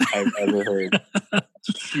Simpson bit I've ever heard.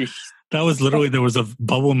 Jeez. That was literally, there was a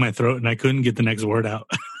bubble in my throat and I couldn't get the next word out.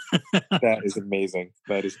 That is amazing.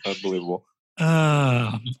 That is unbelievable.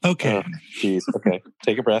 Okay. Jeez. Okay.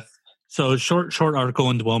 Take a breath. So short article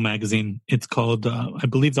in Dwell magazine. It's called, I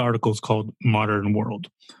believe the article is called Modern World.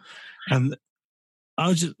 And I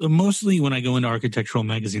was just, mostly when I go into architectural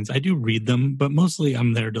magazines, I do read them, but mostly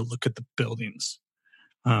I'm there to look at the buildings.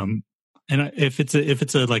 And if it's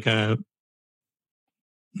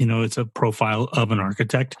a profile of an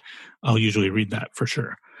architect, I'll usually read that for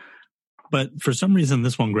sure. But for some reason,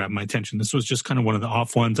 this one grabbed my attention. This was just kind of one of the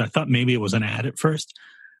off ones. I thought maybe it was an ad at first,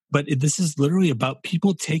 but this is literally about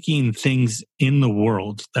people taking things in the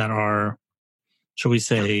world that are, shall we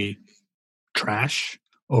say, trash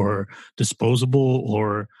or disposable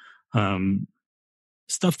or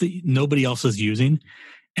stuff that nobody else is using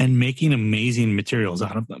and making amazing materials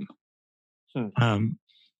out of them.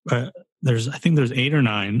 I think there's 8 or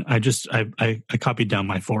 9. I copied down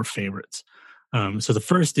my 4 favorites. So the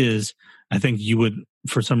first is, I think you would,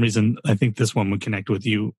 for some reason, I think this one would connect with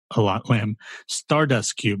you a lot, Lamb.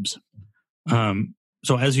 Stardust cubes.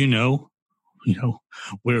 So as you know,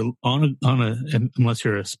 we're on a unless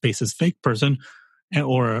you're a space is fake person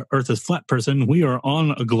or a Earth is flat person, we are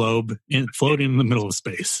on a globe floating in the middle of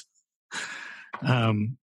space.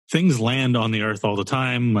 Things land on the Earth all the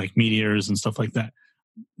time, like meteors and stuff like that.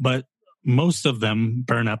 But most of them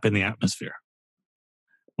burn up in the atmosphere.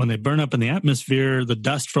 When they burn up in the atmosphere, the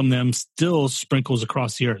dust from them still sprinkles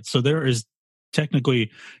across the Earth. So there is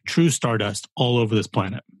technically true stardust all over this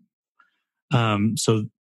planet. So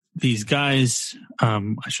these guys,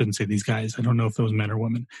 I shouldn't say these guys, I don't know if those men or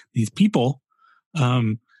women, these people,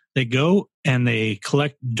 they go and they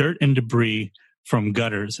collect dirt and debris from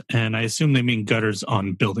gutters. And I assume they mean gutters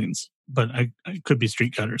on buildings, but I could be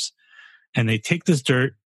street gutters. And they take this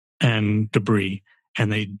dirt and debris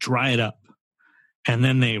and they dry it up. And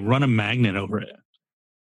then they run a magnet over it.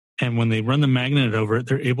 And when they run the magnet over it,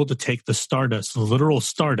 they're able to take the stardust, literal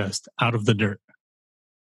stardust, out of the dirt.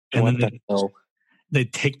 And then they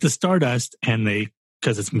take the stardust and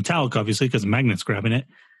because it's metallic, obviously, because the magnet's grabbing it,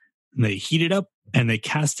 and they heat it up and they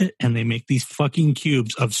cast it and they make these fucking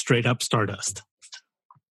cubes of straight up stardust.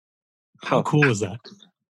 How cool is that?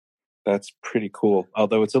 That's pretty cool.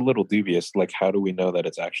 Although it's a little dubious. Like, how do we know that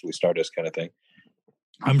it's actually stardust kind of thing?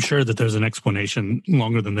 I'm sure that there's an explanation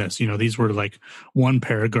longer than this. These were like 1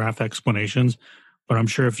 paragraph explanations, but I'm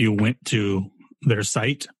sure if you went to their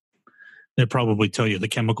site, they'd probably tell you the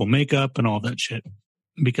chemical makeup and all that shit,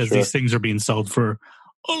 because these things are being sold for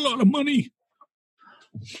a lot of money.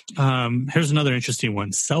 Here's another interesting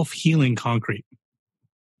one. Self-healing concrete.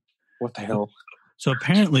 What the hell? So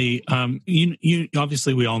apparently, you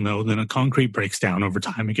obviously we all know that a concrete breaks down over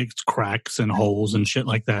time. It gets cracks and holes and shit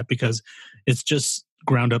like that because it's just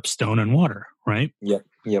ground up stone and water, right?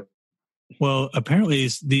 Yep. Well, apparently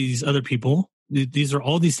these other people,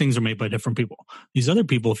 all these things are made by different people. These other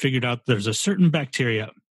people figured out there's a certain bacteria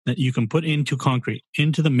that you can put into concrete,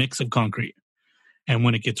 into the mix of concrete. And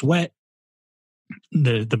when it gets wet,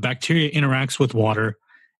 the bacteria interacts with water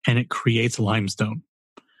and it creates limestone.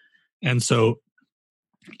 And so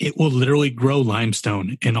it will literally grow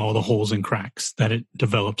limestone in all the holes and cracks that it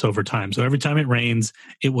develops over time. So every time it rains,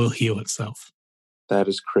 it will heal itself. That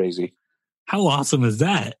is crazy. How awesome is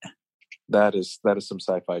that? That is some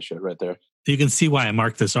sci-fi shit right there. You can see why I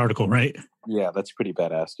marked this article, right? Yeah, that's pretty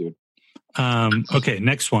badass, dude. Okay,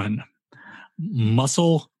 next one.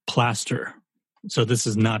 Muscle plaster. So this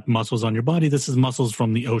is not muscles on your body. This is muscles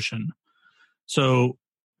from the ocean. So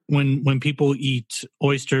when people eat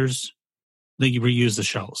oysters, they reuse the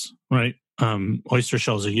shells, right? Oyster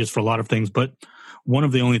shells are used for a lot of things, but one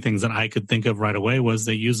of the only things that I could think of right away was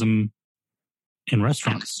they use them in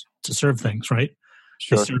restaurants to serve things, right?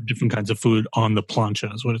 Sure. They serve different kinds of food on the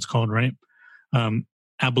plancha is what it's called, right?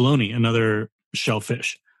 Abalone, another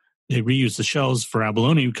shellfish. They reuse the shells for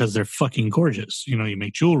abalone because they're fucking gorgeous. You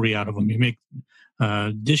make jewelry out of them. You make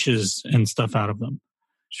dishes and stuff out of them.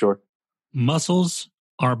 Sure. Mussels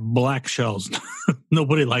are black shells.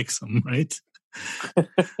 Nobody likes them, right?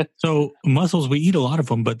 So mussels, we eat a lot of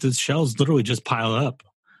them, but the shells literally just pile up.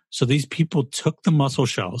 So these people took the mussel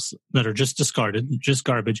shells that are just discarded, just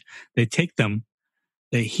garbage. They take them,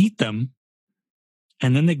 they heat them,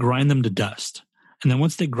 and then they grind them to dust. And then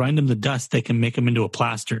once they grind them to dust, they can make them into a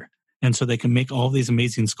plaster. And so they can make all these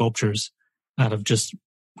amazing sculptures out of just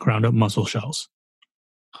ground up mussel shells.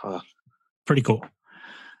 Pretty cool.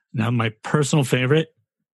 Now, my personal favorite,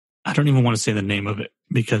 I don't even want to say the name of it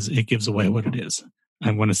because it gives away what it is.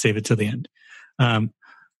 I want to save it till the end.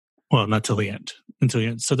 Well, not till the end. Until the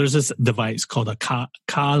end. So there's this device called a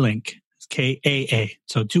Ka-Link, K-A-A.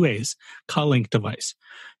 So 2 A's, Ka-Link device.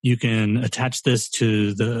 You can attach this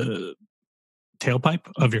to the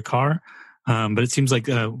tailpipe of your car. But it seems like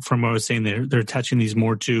from what I was saying, they're attaching these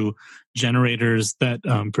more to generators that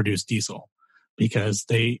produce diesel because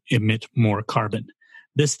they emit more carbon.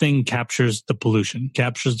 This thing captures the pollution,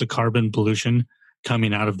 captures the carbon pollution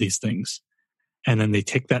coming out of these things. And then they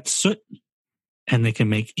take that soot and they can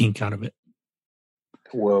make ink out of it.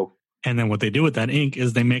 Whoa. And then what they do with that ink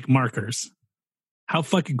is they make markers. How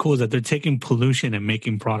fucking cool is that? They're taking pollution and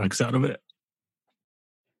making products out of it.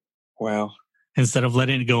 Wow. Instead of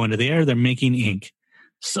letting it go into the air, they're making ink.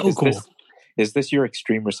 So cool. Is this your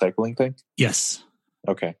extreme recycling thing? Yes.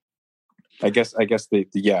 Okay. I guess I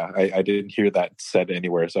didn't hear that said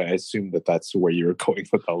anywhere, so I assume that that's where you were going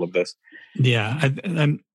with all of this. Yeah,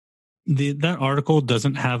 that article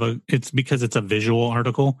doesn't have it's because it's a visual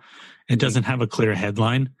article. It doesn't have a clear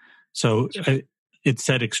headline. So it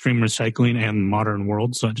said extreme recycling and modern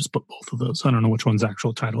world, so I just put both of those. I don't know which one's the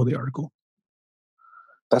actual title of the article.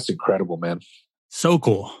 That's incredible, man. So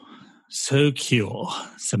cool. So cool.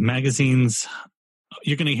 Some magazines.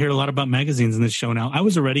 You're going to hear a lot about magazines in this show now. I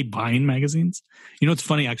was already buying magazines. It's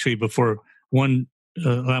funny, actually, before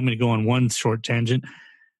allow me to go on one short tangent.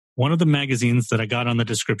 One of the magazines that I got on the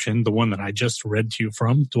description, the one that I just read to you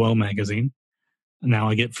from, Dwell Magazine, now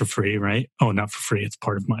I get for free, right? Oh, not for free. It's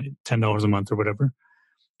part of my $10 a month or whatever.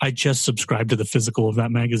 I just subscribed to the physical of that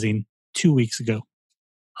magazine 2 weeks ago.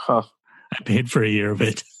 Huh. I paid for a year of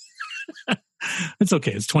it. It's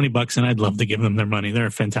okay. It's $20 and I'd love to give them their money. They're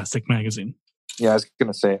a fantastic magazine. Yeah, I was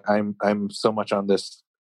going to say, I'm so much on this,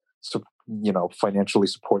 financially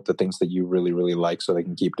support the things that you really, really like so they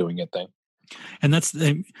can keep doing it thing. And that's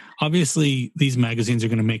obviously these magazines are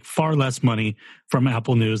going to make far less money from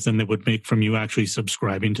Apple News than they would make from you actually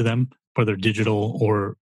subscribing to them, whether digital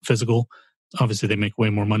or physical. Obviously, they make way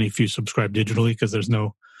more money if you subscribe digitally because there's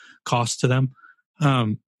no cost to them.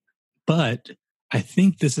 But I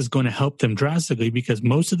think this is going to help them drastically because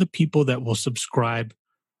most of the people that will subscribe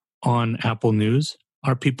on Apple News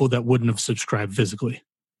are people that wouldn't have subscribed physically.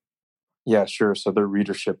 Yeah, sure. So their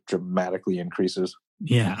readership dramatically increases.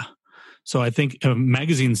 Yeah. So I think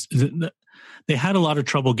magazines, they had a lot of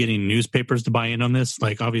trouble getting newspapers to buy in on this.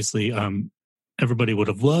 Like, obviously, everybody would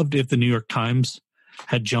have loved if the New York Times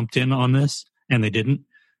had jumped in on this, and they didn't.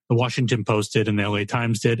 The Washington Post did, and the LA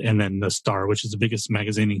Times did, and then the Star, which is the biggest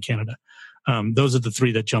magazine in Canada. Those are the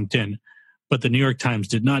three that jumped in. But the New York Times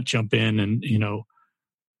did not jump in, and,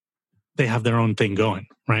 they have their own thing going,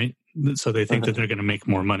 right? So they think that they're going to make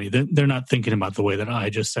more money. They're not thinking about the way that I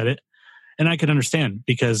just said it. And I can understand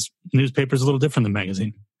because newspaper is a little different than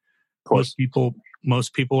magazine. Most people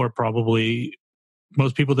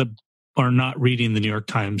that are not reading the New York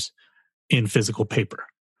Times in physical paper.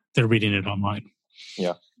 They're reading it online.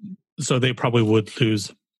 Yeah. So they probably would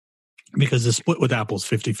lose because the split with Apple's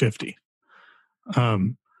 50-50.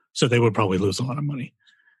 So they would probably lose a lot of money.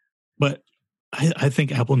 But I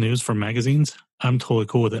think Apple News for magazines, I'm totally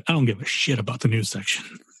cool with it. I don't give a shit about the news section.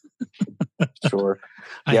 Sure.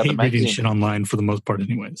 I hate reading shit online for the most part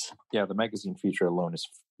anyways. Yeah, the magazine feature alone is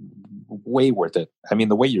way worth it. I mean,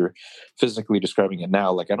 the way you're physically describing it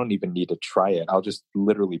now, like I don't even need to try it. I'll just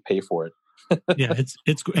literally pay for it. Yeah,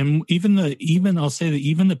 it's and even I'll say that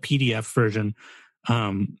even the PDF version,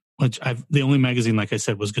 which the only magazine, like I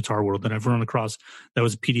said, was Guitar World that I've run across that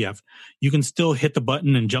was a PDF. You can still hit the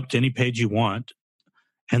button and jump to any page you want.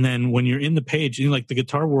 And then when you're in the page, like the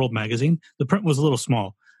Guitar World magazine, the print was a little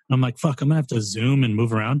small. I'm like, fuck, I'm going to have to zoom and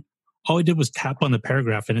move around. All I did was tap on the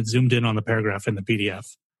paragraph and it zoomed in on the paragraph in the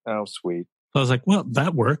PDF. Oh, sweet. So I was like, well,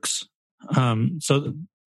 that works. So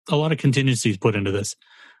a lot of contingencies put into this.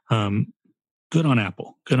 Good on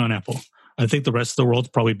Apple. Good on Apple. I think the rest of the world's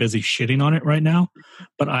probably busy shitting on it right now,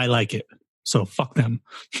 but I like it. So fuck them.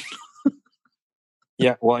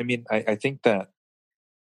 Yeah, well, I mean, I think that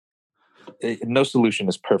no solution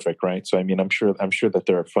is perfect, right? So, I mean, I'm sure that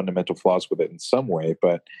there are fundamental flaws with it in some way,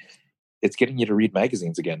 but it's getting you to read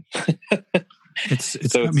magazines again. It's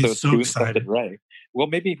got me so excited. Right. Well,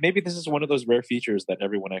 maybe this is one of those rare features that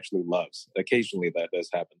everyone actually loves. Occasionally, that does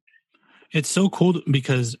happen. It's so cool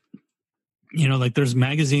because, like there's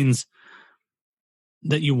magazines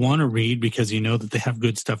that you want to read because you know that they have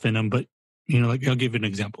good stuff in them. But, like I'll give you an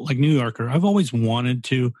example, like New Yorker. I've always wanted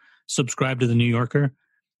to subscribe to the New Yorker,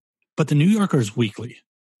 but the New Yorker is weekly.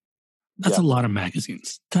 That's a lot of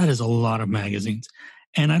magazines. That is a lot of magazines.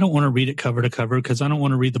 And I don't want to read it cover to cover because I don't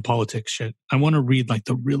want to read the politics shit. I want to read like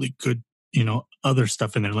the really good, other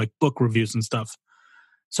stuff in there, like book reviews and stuff.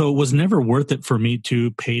 So it was never worth it for me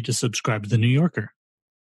to pay to subscribe to the New Yorker.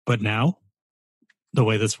 But now, the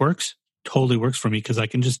way this works totally works for me because I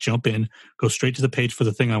can just jump in, go straight to the page for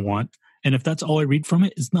the thing I want. And if that's all I read from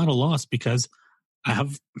it, it's not a loss because I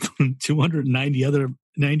have 98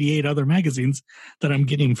 other magazines that I'm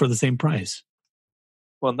getting for the same price.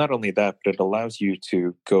 Well, not only that, but it allows you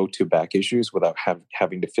to go to back issues without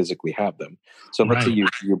having to physically have them. So let's say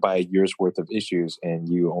you buy a year's worth of issues and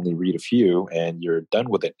you only read a few and you're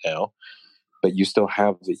done with it now, but you still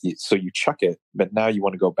have so you chuck it, but now you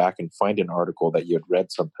want to go back and find an article that you had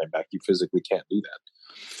read sometime back. You physically can't do that.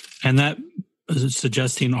 And that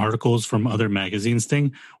suggesting articles from other magazines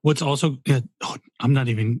thing, what's also, I'm not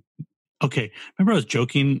even... Okay, remember I was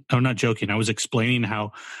joking, not joking, I was explaining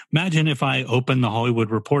how, imagine if I opened the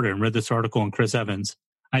Hollywood Reporter and read this article on Chris Evans.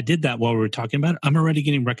 I did that while we were talking about it. I'm already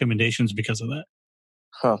getting recommendations because of that.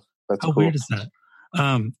 Huh, that's how cool. Weird is that?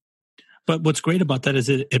 But what's great about that is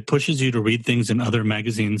it pushes you to read things in other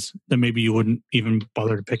magazines that maybe you wouldn't even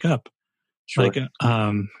bother to pick up. Sure. Like,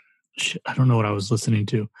 I don't know what I was listening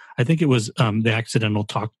to. I think it was the Accidental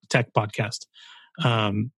Tech podcast.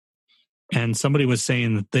 And somebody was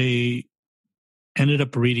saying that they ended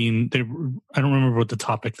up reading, I don't remember what the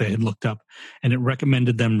topic they had looked up, and it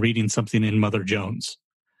recommended them reading something in Mother Jones.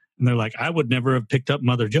 And they're like, I would never have picked up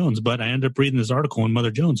Mother Jones, but I ended up reading this article in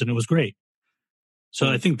Mother Jones, and it was great. So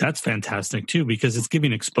I think that's fantastic, too, because it's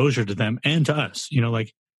giving exposure to them and to us.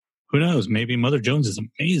 Like, who knows? Maybe Mother Jones is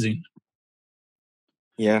amazing.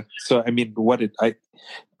 Yeah. So, I mean,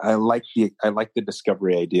 I like the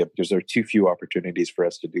discovery idea because there are too few opportunities for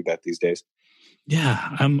us to do that these days.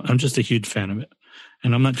 Yeah, I'm just a huge fan of it.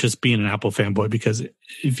 And I'm not just being an Apple fanboy, because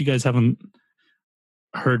if you guys haven't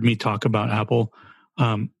heard me talk about Apple,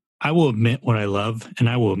 I will admit what I love and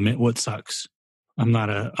I will admit what sucks. I'm not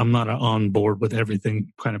a on board with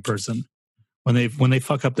everything kind of person. When they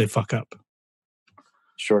fuck up, they fuck up.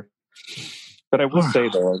 Sure. But I will say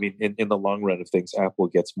though, I mean, in the long run of things, Apple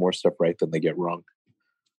gets more stuff right than they get wrong.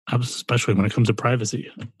 Especially when it comes to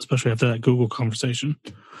privacy, especially after that Google conversation.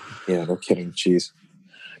 Yeah, no kidding. Jeez.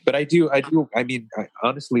 But I mean,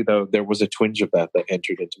 honestly, though, there was a twinge of that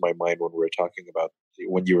entered into my mind when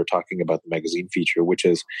you were talking about the magazine feature, which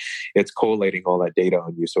is it's collating all that data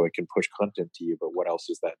on you so it can push content to you. But what else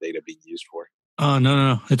is that data being used for? Oh,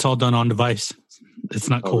 no. It's all done on device. It's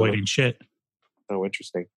not collating shit. Oh,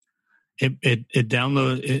 interesting. It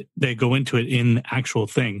download it. They go into it in the actual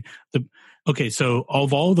thing. Okay, so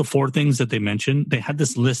of all the 4 things that they mentioned, they had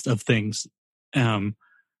this list of things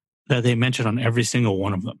that they mentioned on every single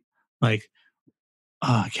one of them. Like,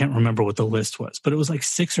 I can't remember what the list was, but it was like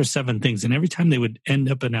 6 or 7 things. And every time they would end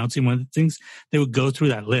up announcing one of the things, they would go through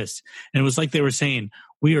that list. And it was like they were saying,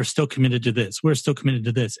 we are still committed to this. We're still committed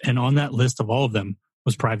to this. And on that list of all of them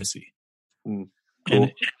was privacy. Cool.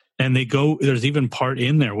 And they go, there's even part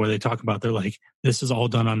in there where they talk about, they're like, this is all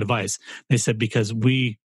done on device. They said, because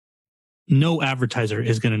no advertiser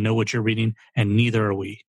is going to know what you're reading, and neither are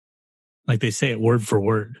we. Like they say it word for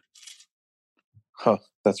word. Huh.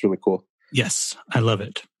 That's really cool. Yes, I love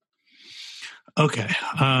it. Okay.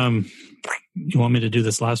 You want me to do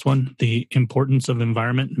this last one? The importance of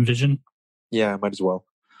environment and vision? Yeah, might as well.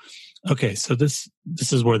 Okay, so this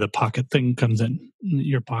is where the pocket thing comes in,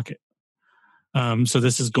 your pocket. So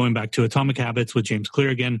this is going back to Atomic Habits with James Clear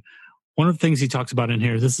again. One of the things he talks about in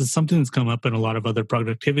here, this is something that's come up in a lot of other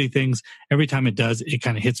productivity things. Every time it does, it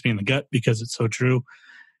kind of hits me in the gut because it's so true.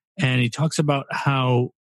 And he talks about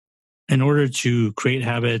how in order to create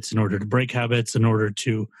habits, in order to break habits, in order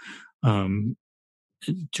to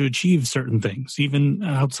achieve certain things, even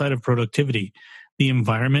outside of productivity, the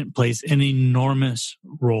environment plays an enormous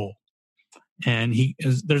role. And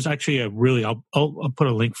there's actually I'll put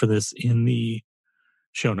a link for this in the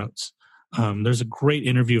show notes. There's a great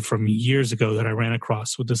interview from years ago that I ran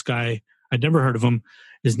across with this guy. I'd never heard of him.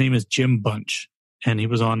 His name is Jim Bunch, and he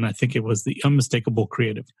was on, I think it was the Unmistakable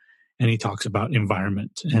Creative, and he talks about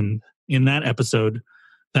environment. And in that episode,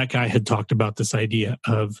 that guy had talked about this idea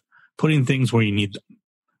of putting things where you need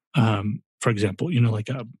them. For example, like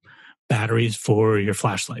batteries for your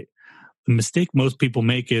flashlight. The mistake most people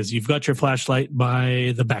make is you've got your flashlight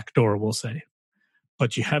by the back door, we'll say,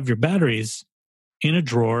 but you have your batteries in a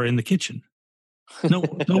drawer in the kitchen.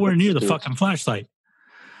 Nowhere near the fucking flashlight.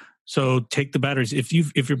 So take the batteries. If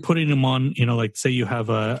you're putting them on, like say you have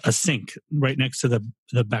a sink right next to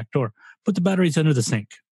the back door, put the batteries under the sink,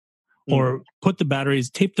 or tape the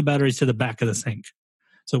batteries to the back of the sink.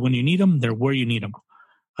 So when you need them, they're where you need them.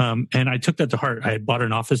 And I took that to heart. I had bought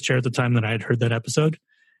an office chair at the time that I had heard that episode,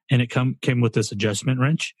 and it came with this adjustment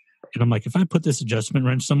wrench. And I'm like, if I put this adjustment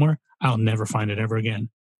wrench somewhere, I'll never find it ever again.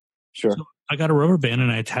 Sure. So I got a rubber band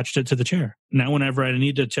and I attached it to the chair. Now, whenever I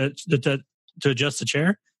need to adjust the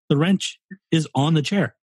chair, the wrench is on the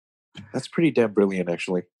chair. That's pretty damn brilliant,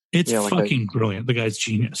 actually. It's fucking brilliant. The guy's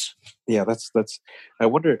genius. Yeah, that's. I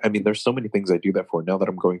wonder. I mean, there's so many things I do that for now that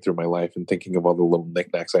I'm going through my life and thinking of all the little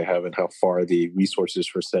knickknacks I have and how far the resources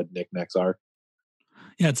for said knickknacks are.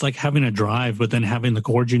 Yeah, it's like having a drive, but then having the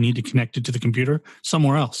cord you need to connect it to the computer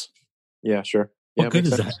somewhere else. Yeah, sure. Yeah, what good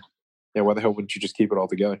is that? Yeah, why the hell wouldn't you just keep it all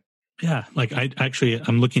together? Yeah, like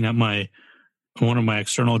I'm looking at one of my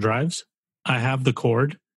external drives. I have the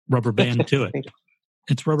cord rubber band to it.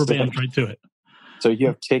 It's rubber band right to it. So you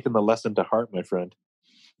have taken the lesson to heart, my friend.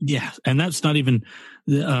 Yeah, and that's not even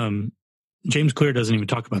James Clear doesn't even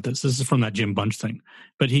talk about this. This is from that Jim Bunch thing,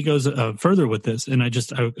 but he goes further with this, and I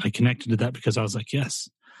connected to that because I was like, yes.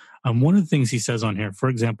 One of the things he says on here, for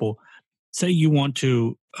example, say you want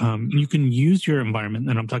to, you can use your environment,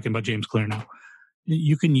 and I'm talking about James Clear now.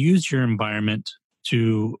 You can use your environment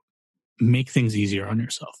to make things easier on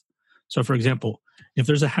yourself. So, for example, if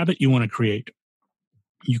there's a habit you want to create,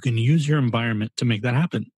 you can use your environment to make that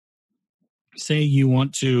happen. Say you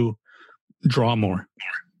want to draw more.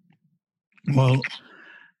 Well,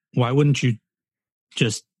 why wouldn't you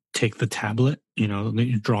just take the tablet, your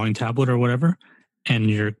drawing tablet or whatever, and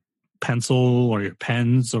your pencil or your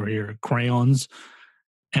pens or your crayons,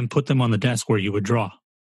 and put them on the desk where you would draw?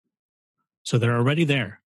 So they're already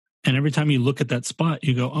there. And every time you look at that spot,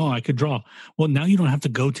 you go, oh, I could draw. Well, now you don't have to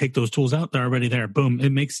go take those tools out. They're already there. Boom.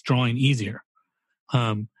 It makes drawing easier.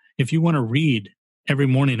 If you want to read every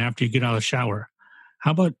morning after you get out of the shower,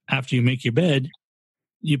 how about after you make your bed,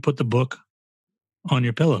 you put the book on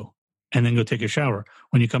your pillow and then go take a shower.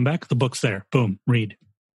 When you come back, the book's there. Boom, read.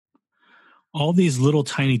 All these little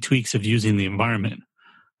tiny tweaks of using the environment,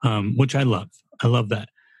 which I love. I love that.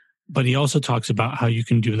 But he also talks about how you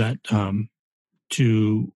can do that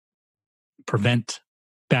to prevent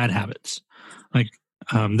bad habits. Like,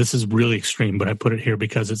 this is really extreme, but I put it here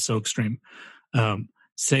because it's so extreme.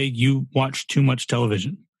 Say you watch too much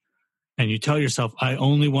television and you tell yourself, I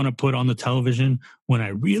only want to put on the television when I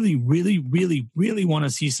really, really, really, really want to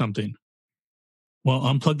see something. Well,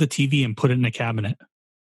 unplug the TV and put it in a cabinet.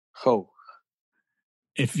 Oh.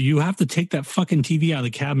 If you have to take that fucking TV out of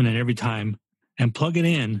the cabinet every time and plug it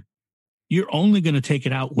in, you're only going to take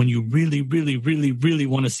it out when you really, really, really, really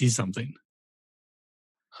want to see something.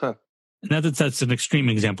 Huh. And that's an extreme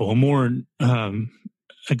example. A more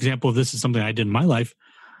example of this is something I did in my life.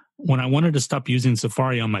 When I wanted to stop using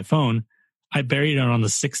Safari on my phone, I buried it on the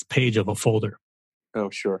 6th page of a folder.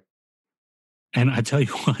 Oh, sure. And I tell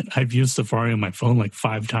you what, I've used Safari on my phone like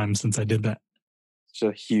 5 times since I did that. It's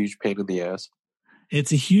a huge pain in the ass.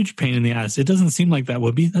 It's a huge pain in the ass. It doesn't seem like that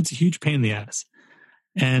would be. That's a huge pain in the ass.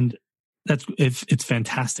 And it's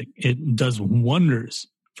fantastic. It does wonders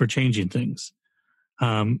for changing things.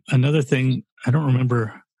 Another thing, I don't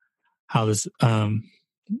remember how this,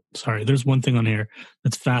 there's one thing on here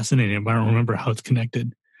that's fascinating, but I don't remember how it's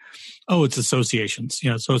connected. Oh, it's associations.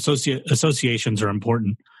 So associations are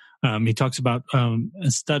important. He talks about a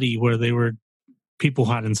study where people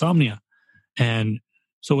had insomnia. And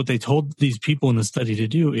so what they told these people in the study to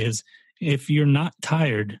do is, if you're not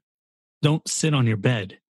tired, don't sit on your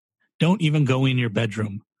bed. Don't even go in your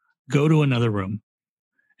bedroom. Go to another room.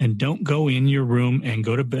 And don't go in your room and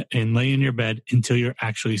go to bed and lay in your bed until you're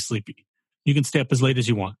actually sleepy. You can stay up as late as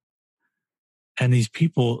you want. And these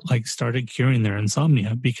people started curing their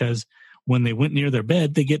insomnia because when they went near their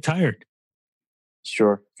bed, they get tired.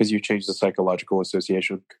 Sure, because you changed the psychological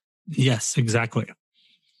association. Yes, exactly.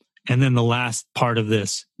 And then the last part of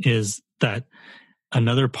this is that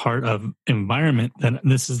another part of environment, and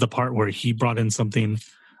this is the part where he brought in something,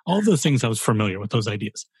 all of those things I was familiar with, those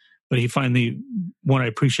ideas. But what I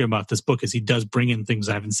appreciate about this book is he does bring in things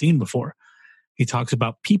I haven't seen before. He talks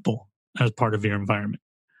about people as part of your environment.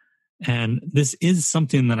 And this is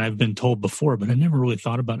something that I've been told before, but I never really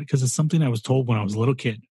thought about it because it's something I was told when I was a little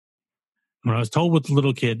kid. When I was told with a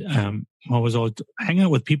little kid, I was always hang out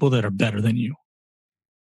with people that are better than you.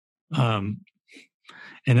 And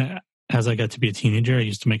as I got to be a teenager, I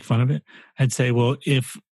used to make fun of it. I'd say, well,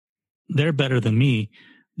 if they're better than me,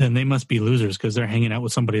 then they must be losers because they're hanging out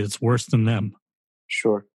with somebody that's worse than them.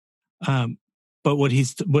 Sure. But the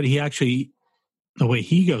way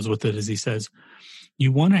he goes with it is he says,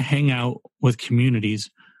 you want to hang out with communities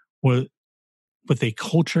with a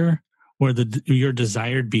culture where your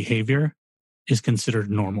desired behavior is considered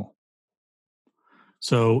normal.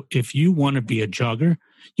 So if you want to be a jogger,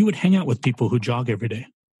 you would hang out with people who jog every day.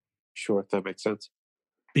 Sure, that makes sense.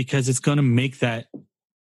 Because it's going to make that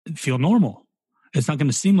feel normal. It's not going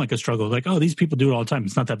to seem like a struggle. Like, oh, these people do it all the time.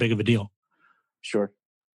 It's not that big of a deal. Sure.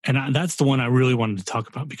 And that's the one I really wanted to talk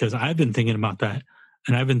about because I've been thinking about that.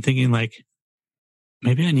 And I've been thinking like,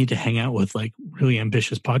 maybe I need to hang out with like really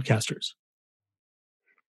ambitious podcasters.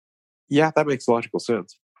 Yeah, that makes logical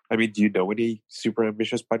sense. I mean, do you know any super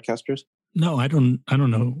ambitious podcasters? No, I don't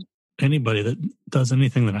know anybody that does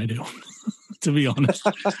anything that I do, to be honest.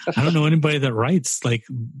 I don't know anybody that writes like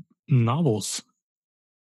novels.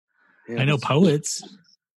 Yeah, I know poets.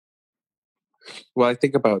 Well, I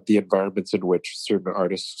think about the environments in which certain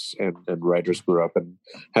artists and writers grew up and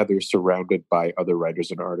how they're surrounded by other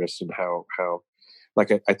writers and artists and how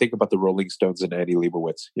like I think about the Rolling Stones and Annie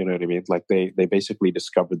Leibovitz, you know what I mean? Like they basically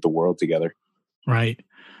discovered the world together. Right.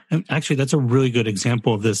 And actually that's a really good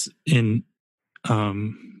example of this in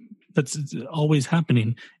that's always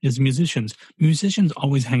happening is musicians. Musicians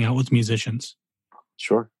always hang out with musicians.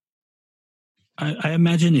 Sure. I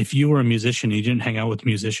imagine if you were a musician and you didn't hang out with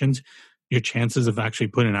musicians, your chances of actually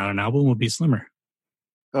putting out an album would be slimmer.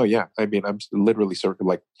 Oh, yeah. I mean, I'm literally sort of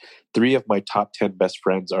like 3 of my top 10 best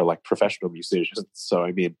friends are like professional musicians. So,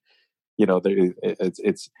 I mean, you know,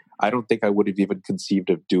 it's I don't think I would have even conceived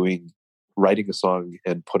of writing a song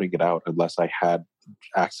and putting it out unless I had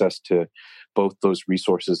access to both those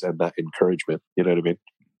resources and that encouragement. You know what I mean?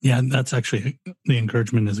 Yeah, that's actually, the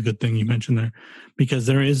encouragement is a good thing you mentioned there, because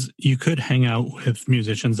you could hang out with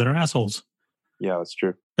musicians that are assholes. Yeah, that's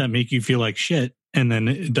true. That make you feel like shit, and then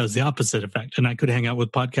it does the opposite effect. And I could hang out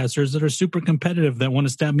with podcasters that are super competitive that want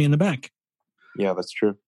to stab me in the back. Yeah, that's true.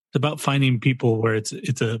 It's about finding people where it's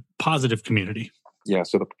a positive community. Yeah,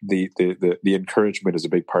 so the encouragement is a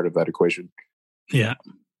big part of that equation. Yeah.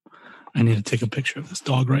 I need to take a picture of this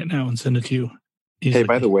dog right now and send it to you. Hey,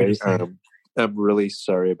 by the way, I'm really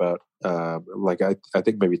sorry about, I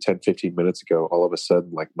think maybe 10, 15 minutes ago, all of a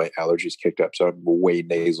sudden, like my allergies kicked up. So I'm way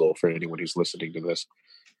nasal for anyone who's listening to this.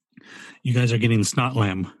 You guys are getting snot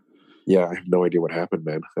lamb. Yeah, I have no idea what happened,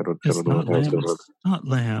 man. I don't know what happened. Snot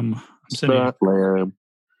lamb. Snot lamb.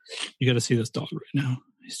 You got to see this dog right now.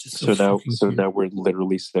 He's just so now we're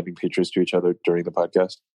literally sending pictures to each other during the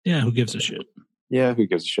podcast. Yeah, who gives a shit? Yeah, who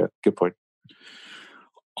gives a shit? Good point.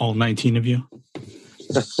 All 19 of you.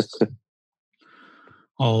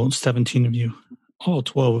 All 17 of you. All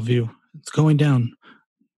 12 of you. It's going down.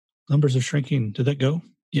 Numbers are shrinking. Did that go?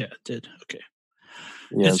 Yeah, it did. Okay.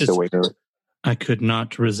 Yeah, it's just, I could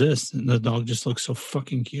not resist. The dog just looks so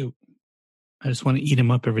fucking cute. I just want to eat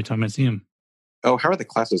him up every time I see him. Oh, how are the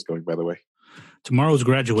classes going, by the way? Tomorrow's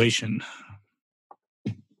graduation.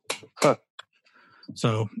 Huh.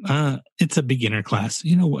 So it's a beginner class.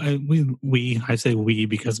 You know, I say we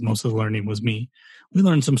because most of the learning was me. We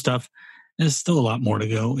learned some stuff. There's still a lot more to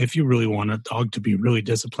go. If you really want a dog to be really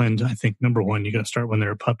disciplined, I think number one, you got to start when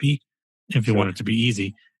they're a puppy. If you want it to be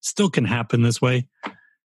easy, still can happen this way.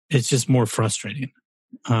 It's just more frustrating.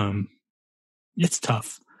 It's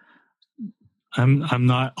tough. I'm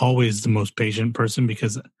not always the most patient person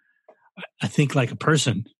because I think like a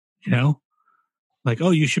person, you know, like,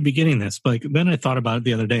 oh, you should be getting this. Like then I thought about it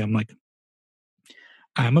the other day. I'm like,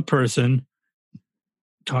 I'm a person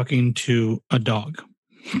talking to a dog,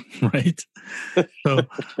 right? So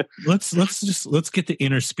let's get the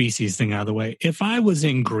interspecies thing out of the way. If I was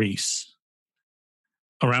in Greece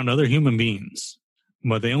around other human beings,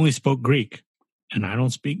 but they only spoke Greek and I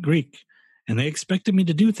don't speak Greek, and they expected me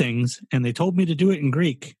to do things and they told me to do it in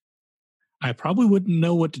Greek, I probably wouldn't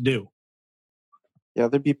know what to do. Yeah,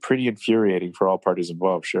 that'd be pretty infuriating for all parties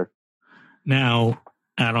involved, sure. Now,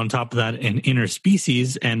 add on top of that an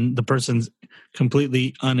interspecies and the person's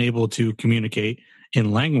completely unable to communicate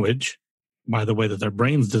in language by the way that their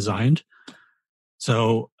brain's designed.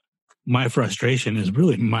 So my frustration is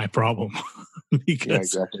really my problem because, yeah,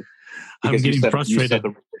 exactly. I'm getting frustrated.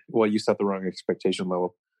 You set the wrong expectation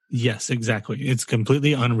level. Yes, exactly. It's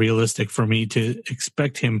completely unrealistic for me to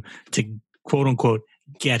expect him to, quote unquote,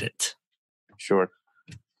 get it. Sure.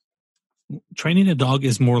 training a dog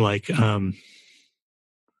is more like,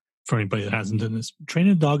 for anybody that hasn't done this,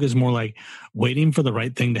 training a dog is more like waiting for the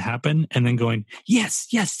right thing to happen and then going, yes,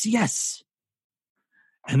 yes, yes.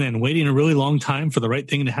 And then waiting a really long time for the right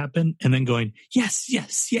thing to happen and then going, yes,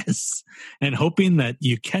 yes, yes. And hoping that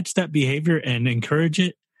you catch that behavior and encourage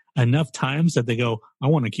it enough times that they go, I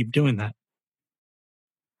want to keep doing that.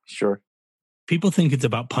 Sure. People think it's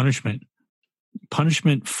about punishment.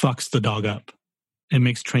 Punishment fucks the dog up. It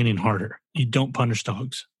makes training harder. You don't punish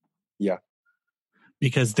dogs. Yeah.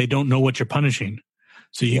 Because they don't know what you're punishing.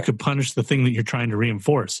 So you could punish the thing that you're trying to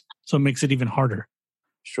reinforce. So it makes it even harder.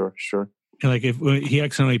 Sure, sure. And like if he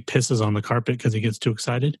accidentally pisses on the carpet because he gets too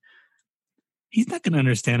excited, he's not going to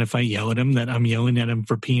understand if I yell at him that I'm yelling at him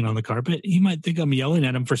for peeing on the carpet. He might think I'm yelling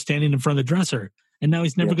at him for standing in front of the dresser. And now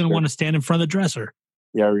he's never going to want to stand in front of the dresser.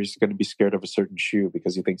 Yeah, or he's going to be scared of a certain shoe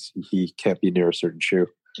because he thinks he can't be near a certain shoe.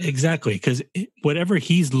 Exactly. Because whatever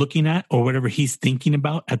he's looking at or whatever he's thinking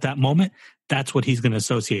about at that moment, that's what he's going to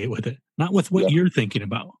associate with it, not with what you're thinking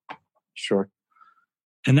about. Sure.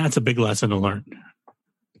 And that's a big lesson to learn.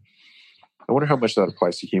 I wonder how much that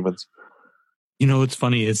applies to humans. You know, what's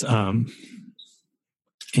funny is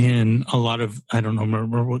in a lot of, I don't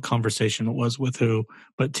remember what conversation it was with who,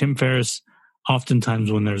 but Tim Ferriss,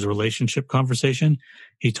 oftentimes when there's a relationship conversation,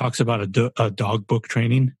 he talks about a dog book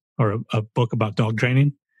training or a book about dog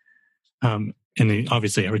training. And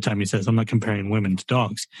obviously every time he says, I'm not comparing women to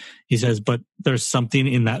dogs, he says, but there's something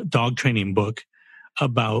in that dog training book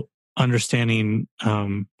about understanding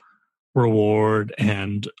reward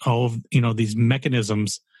and all of, these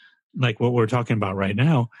mechanisms like what we're talking about right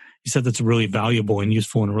now. He said that's really valuable and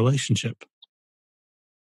useful in a relationship.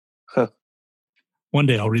 Huh. One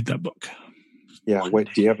day I'll read that book. Yeah.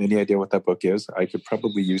 Wait, do you have any idea what that book is? I could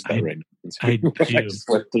probably use that right now. I do.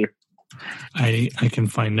 I can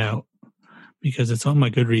find out because it's on my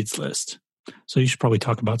Goodreads list. So you should probably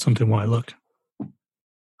talk about something while I look.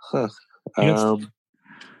 Huh.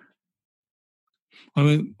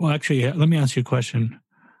 Actually, let me ask you a question.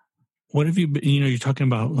 What have you been, you're talking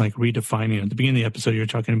about like redefining at the beginning of the episode, you're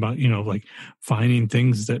talking about, like finding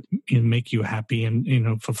things that make you happy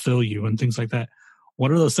and, fulfill you and things like that.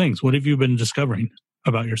 What are those things? What have you been discovering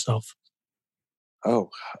about yourself? Oh,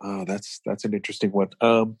 that's an interesting one.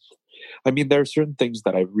 I mean, there are certain things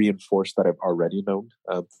that I've reinforced that I've already known.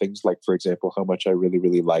 Things like, for example, how much I really,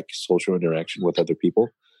 really like social interaction with other people.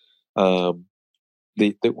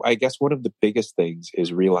 I guess one of the biggest things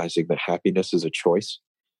is realizing that happiness is a choice.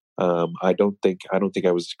 I don't think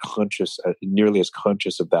I was nearly as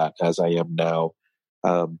conscious of that as I am now,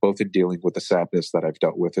 both in dealing with the sadness that I've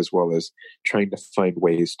dealt with, as well as trying to find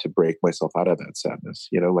ways to break myself out of that sadness.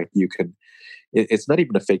 Like you can, it's not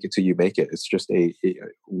even a fake it till you make it. It's just a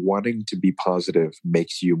wanting to be positive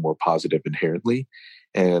makes you more positive inherently,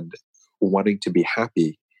 and wanting to be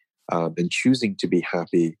happy and choosing to be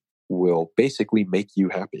happy will basically make you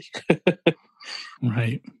happy.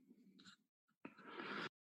 Right.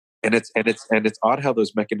 And it's odd how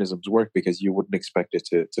those mechanisms work because you wouldn't expect it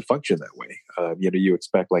to function that way. You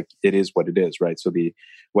expect like it is what it is, right? So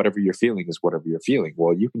whatever you're feeling is whatever you're feeling.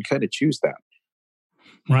 Well, you can kind of choose that,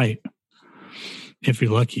 right? If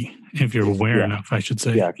you're lucky, if you're aware enough, I should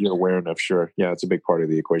say. Yeah, if you're aware enough, sure. Yeah, it's a big part of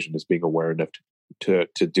the equation is being aware enough to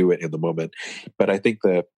do it in the moment. But I think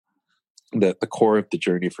the core of the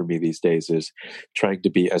journey for me these days is trying to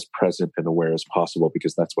be as present and aware as possible,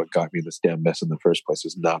 because that's what got me in this damn mess in the first place,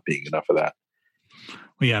 is not being enough of that.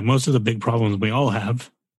 Well, yeah, most of the big problems we all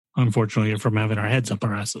have, unfortunately, are from having our heads up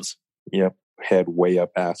our asses. Yep, head way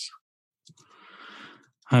up ass.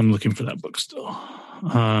 I'm looking for that book still.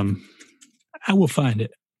 I will find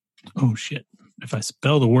it. Oh, shit. If I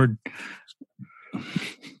spell the word...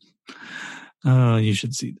 you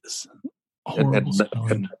should see this. Horrible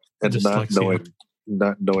spelling. And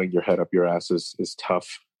not knowing your head up your ass is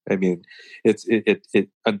tough. I mean, it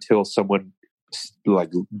until someone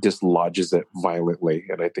like dislodges it violently,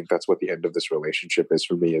 and I think that's what the end of this relationship is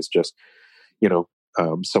for me. Is just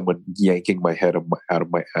someone yanking my head out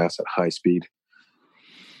of my ass at high speed.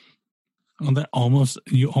 Well,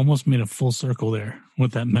 you almost made a full circle there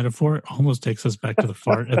with that metaphor. It almost takes us back to the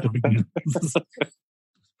fart at the beginning.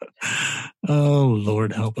 Oh,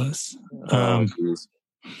 Lord help us.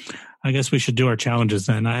 I guess we should do our challenges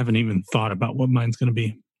then. I haven't even thought about what mine's going to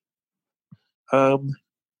be.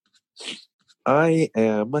 I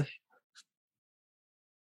am.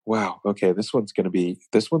 Wow. Okay. This one's going to be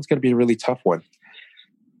a really tough one.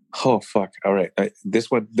 Oh, fuck. All right.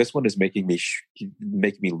 This one is making me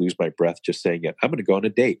lose my breath just saying it. I'm going to go on a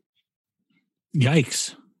date.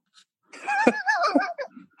 Yikes.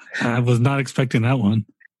 I was not expecting that one.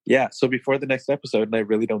 Yeah. So before the next episode, and I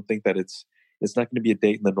really don't think that it's not going to be a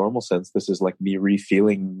date in the normal sense. This is like me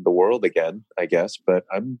refeeling the world again, I guess. But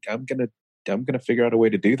I'm gonna figure out a way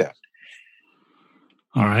to do that.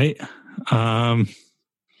 All right.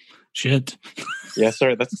 Shit. Yeah,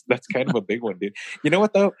 sorry, that's kind of a big one, dude. You know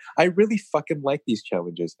what though? I really fucking like these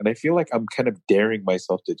challenges, and I feel like I'm kind of daring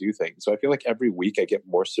myself to do things. So I feel like every week I get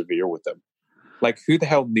more severe with them. Like, who the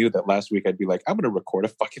hell knew that last week I'd be like, I'm going to record a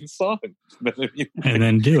fucking song, and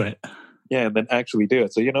then do it. Yeah, and then actually do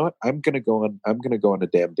it. So you know what? I'm gonna go on a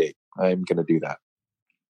damn date. I'm gonna do that.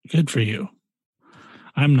 Good for you.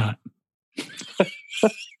 I'm not.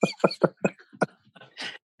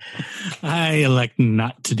 I elect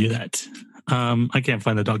not to do that. I can't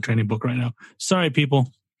find the dog training book right now. Sorry,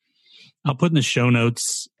 people. I'll put in the show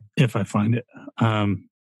notes if I find it. I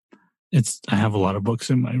have a lot of books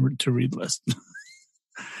in my to read list.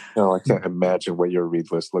 Oh, I can't imagine what your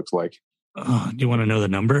read list looks like. Do you want to know the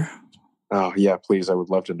number? Oh yeah, please. I would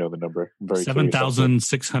love to know the number. I'm very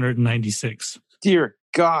 7,696. Dear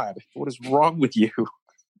God, what is wrong with you?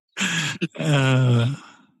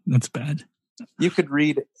 That's bad. You could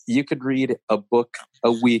read a book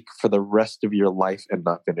a week for the rest of your life and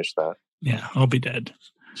not finish that. Yeah, I'll be dead.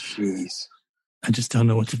 Jeez. I just don't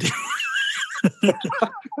know what to do.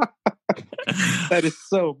 That is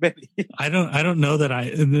so many. I don't know that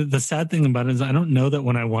the sad thing about it is I don't know that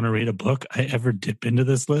when I want to read a book, I ever dip into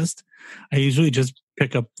this list. I usually just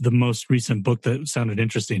pick up the most recent book that sounded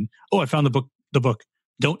interesting. Oh, I found the book.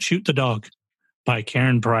 Don't Shoot the Dog by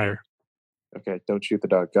Karen Pryor. Okay, Don't Shoot the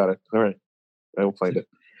Dog. Got it. All right. I will find it.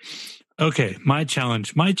 Okay, my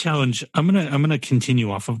challenge. I'm gonna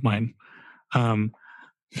continue off of mine. I'm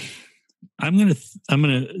gonna.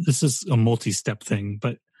 This is a multi-step thing,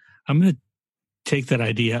 but I'm gonna take that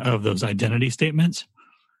idea of those identity statements.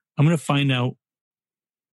 I'm gonna find the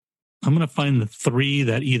 3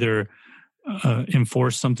 that either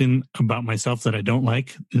enforce something about myself that I don't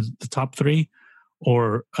like, the top 3,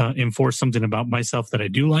 or enforce something about myself that I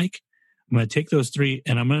do like. I'm going to take those 3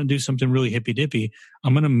 and I'm going to do something really hippy dippy.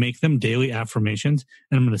 I'm going to make them daily affirmations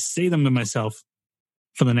and I'm going to say them to myself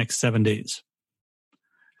for the next 7 days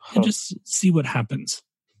and just see what happens.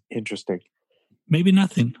 Interesting. Maybe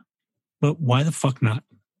nothing, but why the fuck not?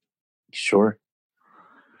 Sure.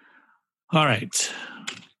 All right.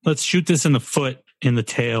 Let's shoot this in the foot, in the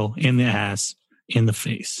tail, in the ass, in the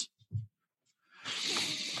face.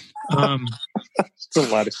 That's a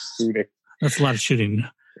lot of shooting. That's a lot of shooting.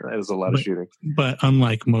 That is a lot of shooting. But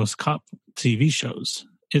unlike most cop TV shows,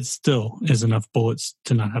 it still is enough bullets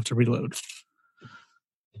to not have to reload.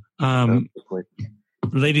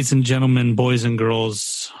 Ladies and gentlemen, boys and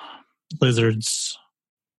girls, lizards,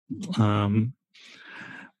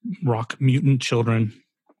 rock mutant children,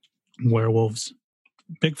 werewolves,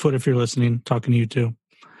 Bigfoot, if you're listening, talking to you too.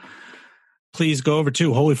 Please go over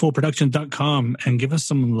to holyfoolproductions.com and give us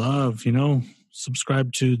some love,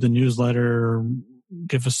 subscribe to the newsletter,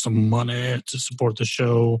 give us some money to support the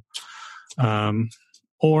show.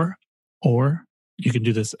 Or you can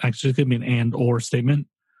do this. Actually, it could be an and or statement.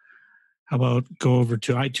 How about go over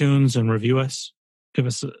to iTunes and review us? Give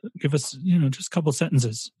us, just a couple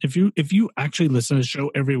sentences. If you actually listen to the show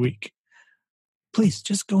every week, please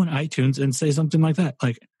just go on iTunes and say something like that.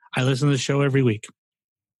 Like, I listen to the show every week.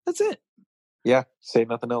 That's it. Yeah. Say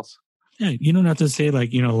nothing else. Yeah. You don't have to say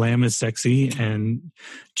Lamb is sexy and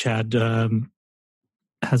Chad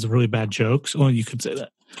has really bad jokes. Well, you could say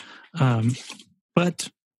that. But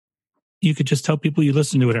you could just tell people you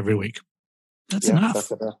listen to it every week. That's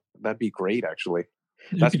enough. That'd be great, actually.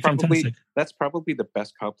 That's probably the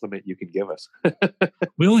best compliment you can give us.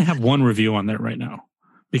 We only have 1 review on there right now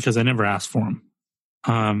because I never asked for them.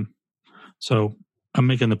 So I'm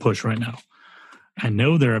making the push right now. I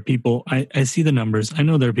know there are people, I see the numbers. I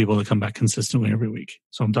know there are people that come back consistently every week.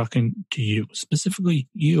 So I'm talking to you, specifically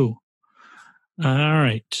you. All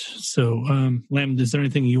right. So, Lamb, is there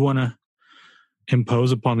anything you want to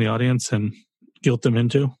impose upon the audience and guilt them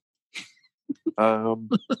into?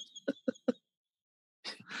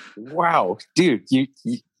 Wow, dude, you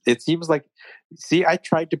it seems like, see, I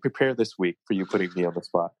tried to prepare this week for you putting me on the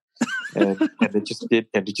spot, and it just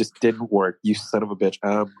didn't work. You son of a bitch.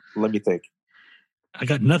 Let me think. I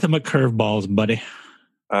got nothing but curveballs, buddy.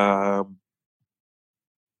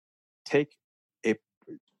 Take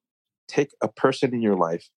a person in your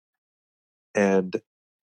life and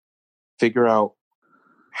figure out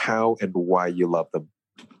how and why you love them.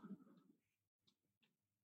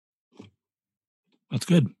 That's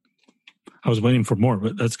good. I was waiting for more,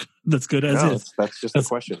 but that's good as is. That's just a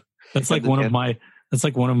question. That's like one of my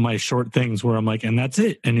short things where I'm like, and that's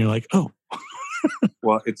it. And you're like, oh.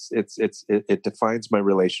 Well, it defines my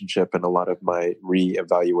relationship, and a lot of my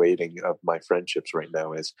reevaluating of my friendships right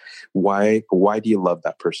now is why do you love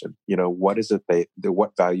that person? You know, what is it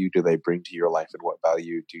what value do they bring to your life, and what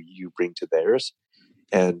value do you bring to theirs?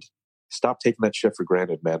 And stop taking that shit for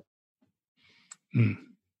granted, man.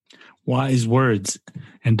 Wise words,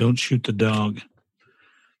 and don't shoot the dog.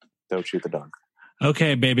 Don't shoot the dog.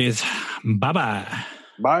 Okay, babies. Bye-bye.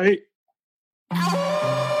 Bye.